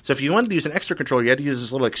controllers. So if you wanted to use an extra controller, you had to use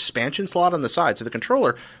this little expansion slot on the side. So the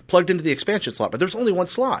controller plugged into the expansion slot, but there was only one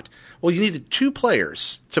slot. Well, you needed 2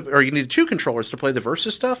 players, or you needed 2 controllers to play the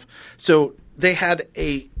Versus stuff. So they had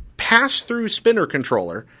a pass-through spinner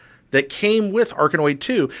controller that came with Arkanoid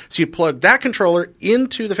 2. So you plug that controller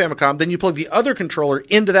into the Famicom, then you plug the other controller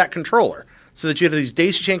into that controller, so that you have these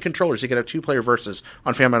daisy chain controllers. You can have 2-player Versus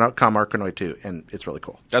on Famicom Arkanoid 2, and it's really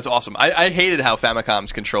cool. That's awesome. I hated how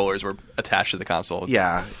Famicom's controllers were attached to the console.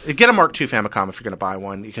 Yeah. Get a Mark II Famicom if you're going to buy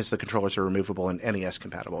one, because the controllers are removable and NES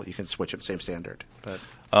compatible. You can switch them, same standard. But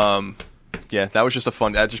Yeah, that was just a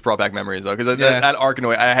fun. That just brought back memories though, because that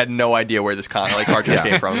Arkanoid, I had no idea where this cartridge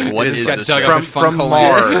came from. Like, what is this? dug up in from Funko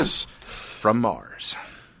Mars. From Mars.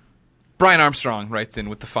 Brian Armstrong writes in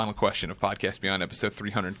with the final question of Podcast Beyond, episode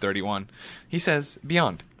 331. He says,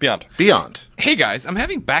 Beyond. Beyond. Hey guys, I'm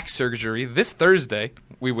having back surgery this Thursday.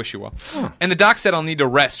 We wish you well. And the doc said I'll need to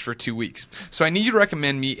rest for 2 weeks. So I need you to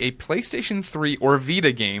recommend me a PlayStation 3 or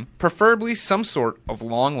Vita game, preferably some sort of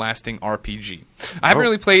long-lasting RPG. I haven't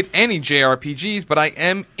really played any JRPGs, but I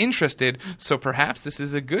am interested, so perhaps this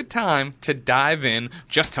is a good time to dive in.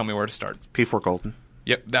 Just tell me where to start. P4 Golden.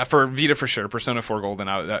 Yep, that for Vita for sure. Persona 4 Golden,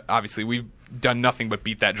 obviously, we've done nothing but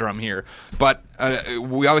beat that drum here. But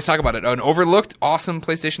we always talk about it. An overlooked, awesome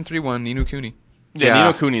PlayStation 3 one, Ni no Kuni. Yeah, Ni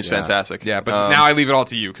no Kuni is fantastic. Yeah, but now I leave it all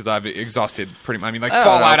to you because I've exhausted pretty much. I mean, like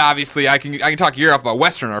Fallout, obviously, I can talk your off about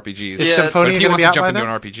Western RPGs. Is Symphonia but if he gonna wants be to out jump by into then?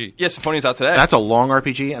 an RPG. Yeah, Symphonia's out today. That's a long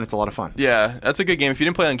RPG, and it's a lot of fun. Yeah, that's a good game. If you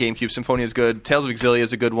didn't play it on GameCube, Symphonia is good. Tales of Exilia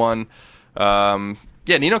is a good one.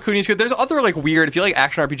 Yeah, Ni no Kuni is good. There's other like weird. If you like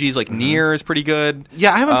action RPGs, like Nier is pretty good.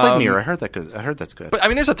 Yeah, I haven't played Nier. I heard that's good. But I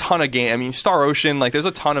mean, there's a ton of games. I mean, Star Ocean, like there's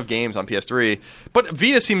a ton of games on PS3. But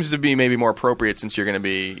Vita seems to be maybe more appropriate since you're going to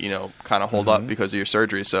be, kind of holed up because of your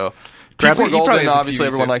surgery. So. Grab P4 it. He probably Golden, has a obviously, TV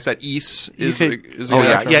everyone too. likes that. Ys is yeah, a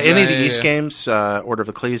good any of the Yeah, East yeah. games, Order of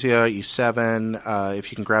Ecclesia, E7.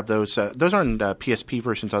 If you can grab those are on PSP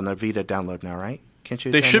versions on the Vita download now, right? Can't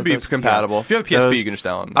you? They download should be those? compatible. Yeah. If you have a PSP, Those- you can just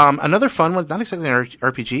download them. Another fun one, not exactly an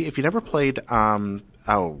RPG. If you never played,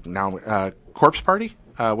 Corpse Party,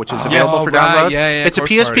 which is available for right. download. Yeah, it's a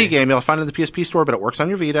Corpse PSP Party. game. You'll find it in the PSP store, but it works on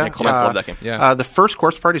your Vita. Clements loved that game. Yeah. The first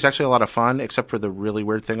Corpse Party is actually a lot of fun, except for the really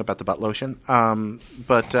weird thing about the butt lotion.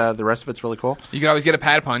 But the rest of it's really cool. You can always get a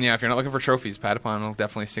Patapon, yeah. If you're not looking for trophies, Patapon will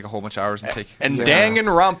definitely take a whole bunch of hours and take. And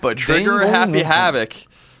Danganronpa, Trigger Happy Havoc.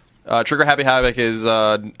 Trigger Happy Havoc is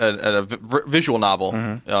a visual novel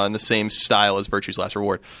in the same style as Virtue's Last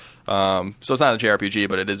Reward. So it's not a JRPG,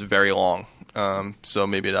 but it is very long. So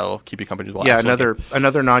maybe that'll keep you company as well. Yeah, Absolutely.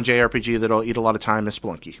 another non-JRPG that'll eat a lot of time is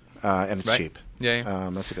Spelunky, and it's Right. cheap. Yeah.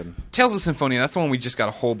 That's a good one. Tales of Symphonia, that's the one we just got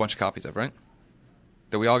a whole bunch of copies of, right?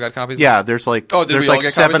 That we all got copies of? Yeah, there's like Oh, did there's we all like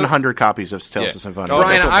get copies of it? 700 copies of Tales Yeah. of Symphonia. Oh,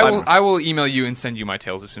 Brian, okay. I will email you and send you my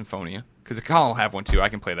Tales of Symphonia. Because Colin will have one too. I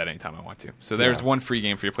can play that anytime I want to. So there's one free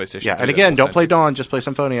game for your PlayStation. Yeah, 3 and that again, we'll don't send play you. Dawn, just play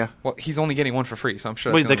Symphonia. Well, he's only getting one for free, so I'm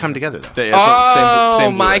sure. Wait, that's they the come only- together though. That's what-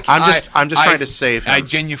 same Mike, I'm trying to save him. I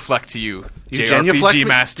genuflect to you, You JRPG genuflect me?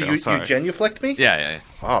 master. You I'm sorry. genuflect me? Yeah.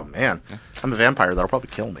 Oh man, I'm a vampire. That'll probably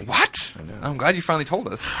kill me. What? I'm glad you finally told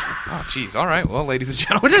us. Oh, jeez. All right. Well, ladies and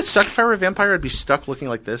gentlemen, Wouldn't it suck if I were a vampire? I'd be stuck looking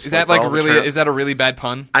like this. is that for like all of really? eternity? Is that a really bad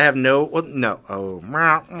pun? I have no. Well, no. Oh.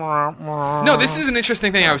 No, this is an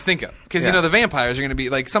interesting thing I was thinking because Yeah. the vampires are going to be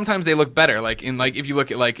like sometimes they look better. Like in if you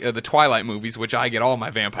look at the Twilight movies, which I get all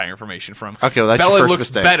my vampire information from. Okay, well, that's your Bella first looks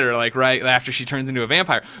mistake. better like right after she turns into a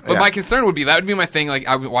vampire. But Yeah. my concern would be that would be my thing. Like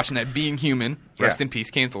I was watching that Being Human, rest Yeah. in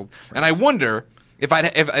peace, canceled, and I wonder if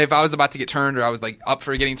I was about to get turned or I was like up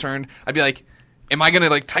for getting turned, I'd be like. Am I gonna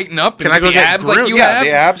like tighten up and Can I get go the get abs like groomed? you Yeah, have?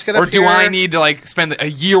 the abs get or up do I here. need to like spend a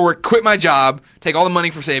year quit my job, take all the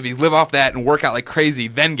money for savings, live off that, and work out like crazy,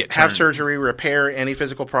 then get turned? Have surgery, repair any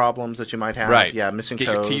physical problems that you might have. Right. Yeah, missing Get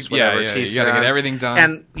your toes, teeth- whatever. yeah, teeth you gotta get done. everything done.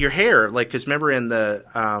 And your hair, like, because remember in the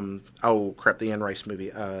the Anne Rice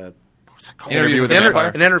movie. What's that called? Interview with the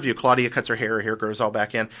Vampire. An interview. Claudia cuts her hair grows all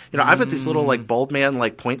back in. I've got these little like bald man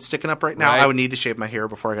like points sticking up right now. Right. I would need to shave my hair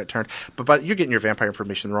before I got turned. But you're getting your vampire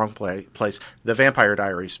information in the wrong place. The Vampire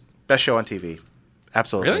Diaries, best show on TV.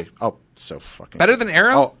 Absolutely. Really? Oh, so fucking Better than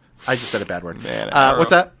Arrow? Oh, I just said a bad word. Man, Arrow.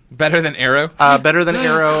 what's that? Better than Arrow? Better than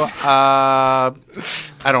Arrow. I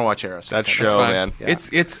don't watch Arrow. So That okay. show, man. Yeah.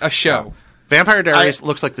 It's a show. Vampire Diaries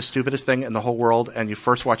looks like the stupidest thing in the whole world, and you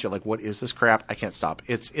first watch it like, what is this crap? I can't stop.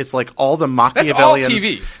 It's like all the Machiavellian... That's all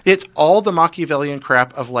TV. It's all the Machiavellian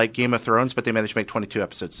crap of like Game of Thrones, but they managed to make 22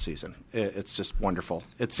 episodes a season. It's just wonderful.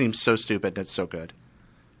 It seems so stupid, and it's so good.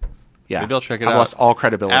 Yeah. Maybe I'll check it I've out. lost all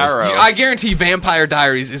credibility. Arrow. I guarantee Vampire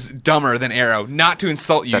Diaries is dumber than Arrow. Not to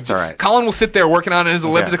insult you. That's all right. Colin will sit there working on his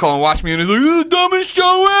elliptical and watch me, and he's like, "This is the dumbest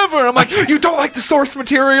show ever." I'm like, "You don't like the source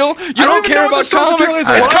material? You don't care about comics?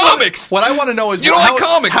 It's comics. What I want to know is You don't like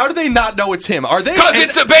comics. How do they not know it's him? Are they? Because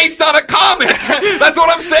it's based on a comic. That's what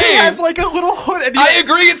I'm He saying. has like a little hood. And I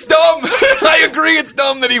agree it's dumb. I agree it's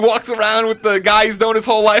dumb that he walks around with the guy he's known his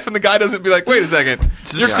whole life, and the guy doesn't be like, "Wait a second,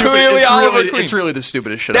 you're clearly Oliver Queen." It's really the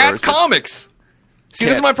stupidest shit I've ever That's seen. comics. See,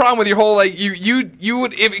 this is my problem with your whole like you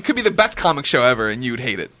would if it could be the best comic show ever and you'd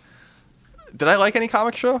hate it. Did I like any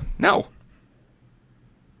comic show? No.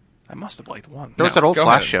 I must have liked one. There was that old go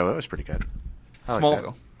Flash ahead. show. It was pretty good. I like Smallville.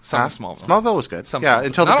 that. Some Huh? of Smallville. Smallville was good. Some yeah, Smallville.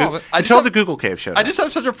 until Not the all of it. until the Google Cave showed I up. just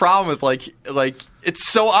have such a problem with like it's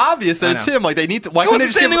so obvious that I it's know. him. Like they need to. Why It was couldn't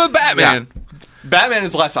the they same just thing with Batman. Batman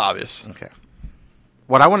is less obvious. Okay.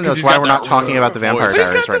 What I want to know is he's why got we're not that talking about the Vampire voice. He's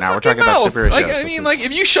Diaries got right the now. We're fucking talking about mouth. superhero Like, shows. I This mean, is- like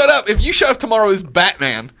if you shut up tomorrow as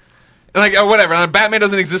Batman, like whatever, and Batman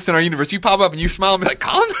doesn't exist in our universe, you pop up and you smile and be like,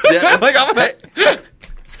 Colin, Yeah. like I'm like,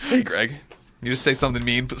 hey Greg, you just say something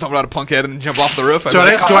mean, put someone out a punk head, and then jump off the roof. so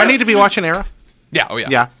do I need to be watching Arrow? Yeah, oh yeah.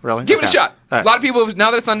 Yeah, really? Give it a Okay. shot. All right. A lot of people,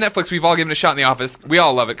 now that it's on Netflix, we've all given it a shot in the office. We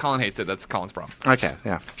all love it. Colin hates it. That's Colin's problem. Okay,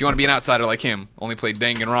 yeah. If you want to be an outsider like him, only play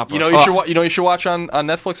Danganronpa. You know you should watch on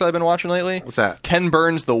Netflix that I've been watching lately. What's that? Ken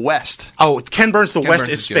Burns' The West. Oh, Ken Burns' The West Burns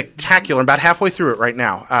is is good. spectacular. I'm about halfway through it right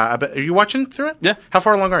now. Are you watching through it? Yeah. How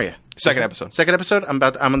far along are you? Second episode. Second episode? I'm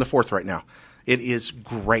on the fourth right now. It is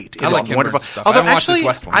great. It I is like Ken wonderful. Burns' stuff. I Although haven't watched this actually,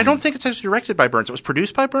 West one. I don't think it's actually directed by Burns. It was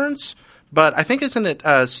produced by Burns, but I think isn't it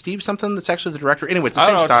Steve something that's actually the director? Anyway, it's the I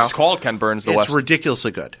same don't know. style. It's called Ken Burns' The It's West.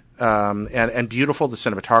 ridiculously good and beautiful. The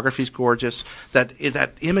cinematography's gorgeous. That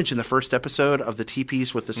image in the first episode of the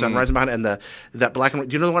teepees with the sun rising behind it and that black and white.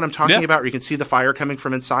 Do you know the one I'm talking Yeah. about? Where you can see the fire coming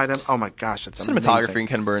from inside him. Oh my gosh, that's Cinematography amazing. in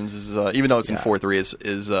Ken Burns is even though it's in Yeah. 4:3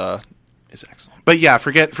 is excellent. But yeah,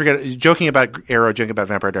 forget. Joking about Arrow, joking about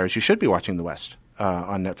Vampire Diaries. You should be watching The West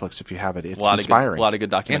on Netflix if you have it. It's A lot inspiring. of good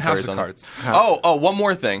documentaries And House of on Cards. Oh, one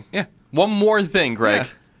more thing. Yeah. One more thing, Greg.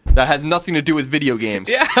 That has nothing to do with video games.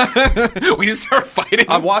 Yeah. We just start fighting.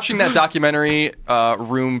 I'm watching that documentary,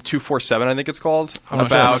 Room 247, I think it's called, not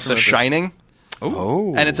about sure. The Shining.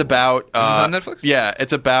 Oh, And it's about... this on Netflix? Yeah,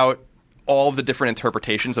 it's about all of the different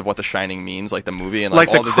interpretations of what The Shining means, like the movie. And like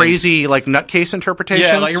all the things. crazy like nutcase interpretations.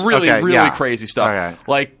 Yeah, like really, Okay, really yeah. crazy stuff. Okay.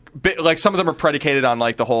 Like some of them are predicated on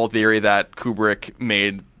like the whole theory that Kubrick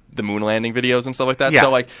made the moon landing videos and stuff like that. Yeah. So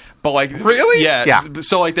like, but like, Really? Yeah. Yeah.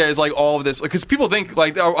 So like, there's like all of this because people think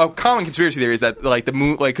like a common conspiracy theory is that like the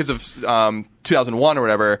moon, like because of 2001 or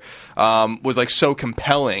whatever, was like so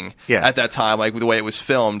compelling Yeah. at that time, like with the way it was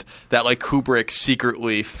filmed, that like Kubrick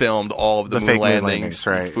secretly filmed all of the, The fake moon landings, landings,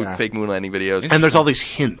 right, yeah. fake moon landing videos. And there's all these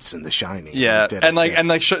hints in The Shining. Yeah, That did and it, like yeah. and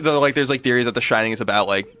like there's like theories that The Shining is about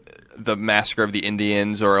like the massacre of the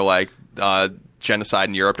Indians or like genocide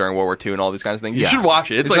in Europe during World War II and all these kinds of things. You Yeah. should watch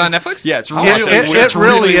it. It's Is it like, on Netflix? Yeah, it's Oh, really, It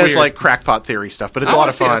really is weird. like crackpot theory stuff, but it's I a lot wanna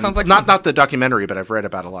of see it. It fun. sounds like not fun. the documentary, but I've read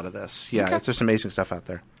about a lot of this. Yeah, Okay. there's some amazing stuff out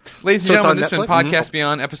there. Ladies So and it's gentlemen, on this has been Netflix? Podcast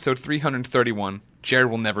Beyond, episode 331.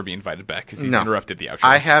 Jared will never be invited back because he's No. interrupted the outro.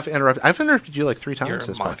 I have interrupted. I've interrupted you like 3 times You're a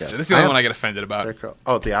this monster. podcast. This is the only I one am. I get offended about. Very cool.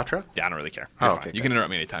 Oh, the outro. Yeah, I don't really care. Oh, You're okay, fine. You good. can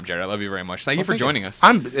interrupt me anytime, Jared. I love you very much. Thank you for Thank joining us.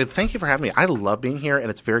 Thank you for having me. I love being here,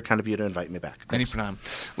 and it's very kind of you to invite me back. Thanks. Anytime.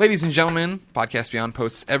 Ladies and gentlemen, Podcast Beyond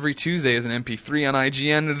posts every Tuesday as an MP3 on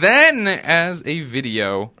IGN, then as a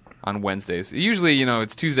video on Wednesdays. Usually,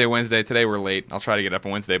 it's Tuesday, Wednesday. Today we're late. I'll try to get up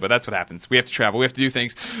on Wednesday, but that's what happens. We have to travel. We have to do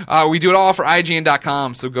things. We do it all for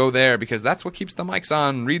IGN.com, so go there because that's what keeps the mics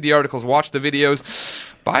on. Read the articles, watch the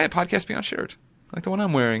videos, buy a Podcast Beyond shirt, like the one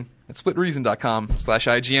I'm wearing at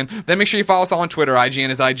splitreason.com/IGN. Then make sure you follow us all on Twitter. IGN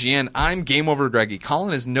is IGN. I'm Game Over Greggy.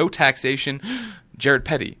 Colin is No Taxation. Jared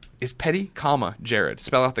Petty is Petty, Jared.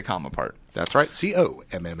 Spell out the comma part. That's right.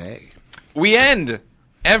 COMMA. We end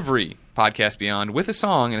every Podcast Beyond with a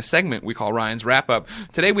song and a segment we call Ryan's Wrap Up.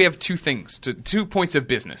 Today we have two points of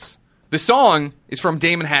business. The song is from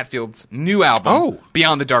Damon Hatfield's new album,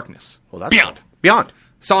 Beyond the Darkness. Well, that's Beyond. cool. Beyond.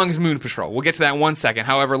 Song is Moon Patrol. We'll get to that in 1 second.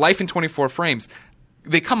 However, Life in 24 Frames,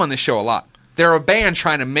 they come on this show a lot. They're a band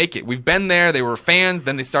trying to make it. We've been there. They were fans.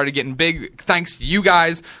 Then they started getting big thanks to you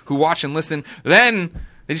guys who watch and listen. Then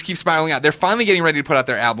They just keep spiraling out. They're finally getting ready to put out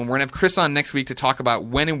their album. We're going to have Chris on next week to talk about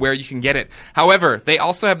when and where you can get it. However, they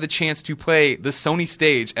also have the chance to play the Sony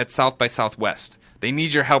stage at South by Southwest. They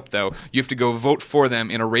need your help, though. You have to go vote for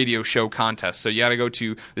them in a radio show contest. So you got to go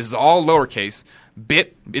to, this is all lowercase,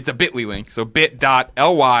 it's a bit.ly link, so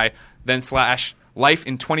bit.ly, then / life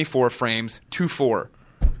in 24 frames, 24.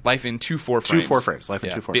 Life in 24 frames. 24 frames. Life in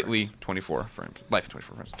 24 bit.ly frames. 24 frames. Life in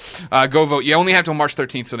 24 frames. Go vote. You only have till March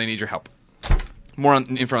 13th, so they need your help. More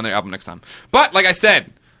info on their album next time. But, like I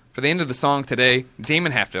said, for the end of the song today,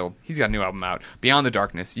 Damon Hatfield, he's got a new album out, Beyond the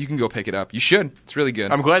Darkness. You can go pick it up. You should. It's really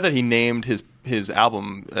good. I'm glad that he named his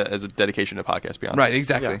album as a dedication to Podcast Beyond. Right,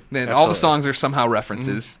 exactly. Yeah, And all the songs are somehow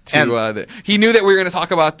references to... he knew that we were going to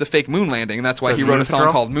talk about the fake moon landing, and that's why So he it's wrote Moon a song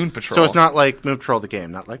Patrol? called Moon Patrol. So it's not like Moon Patrol the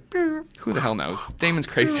game, not like... Who the hell knows? Damon's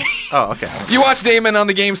crazy. Oh, okay. You watch Damon on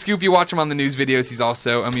the Game Scoop. You watch him on the news videos. He's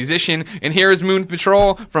also a musician. And here is Moon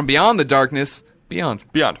Patrol from Beyond the Darkness. Beyond.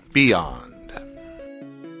 Beyond. Beyond.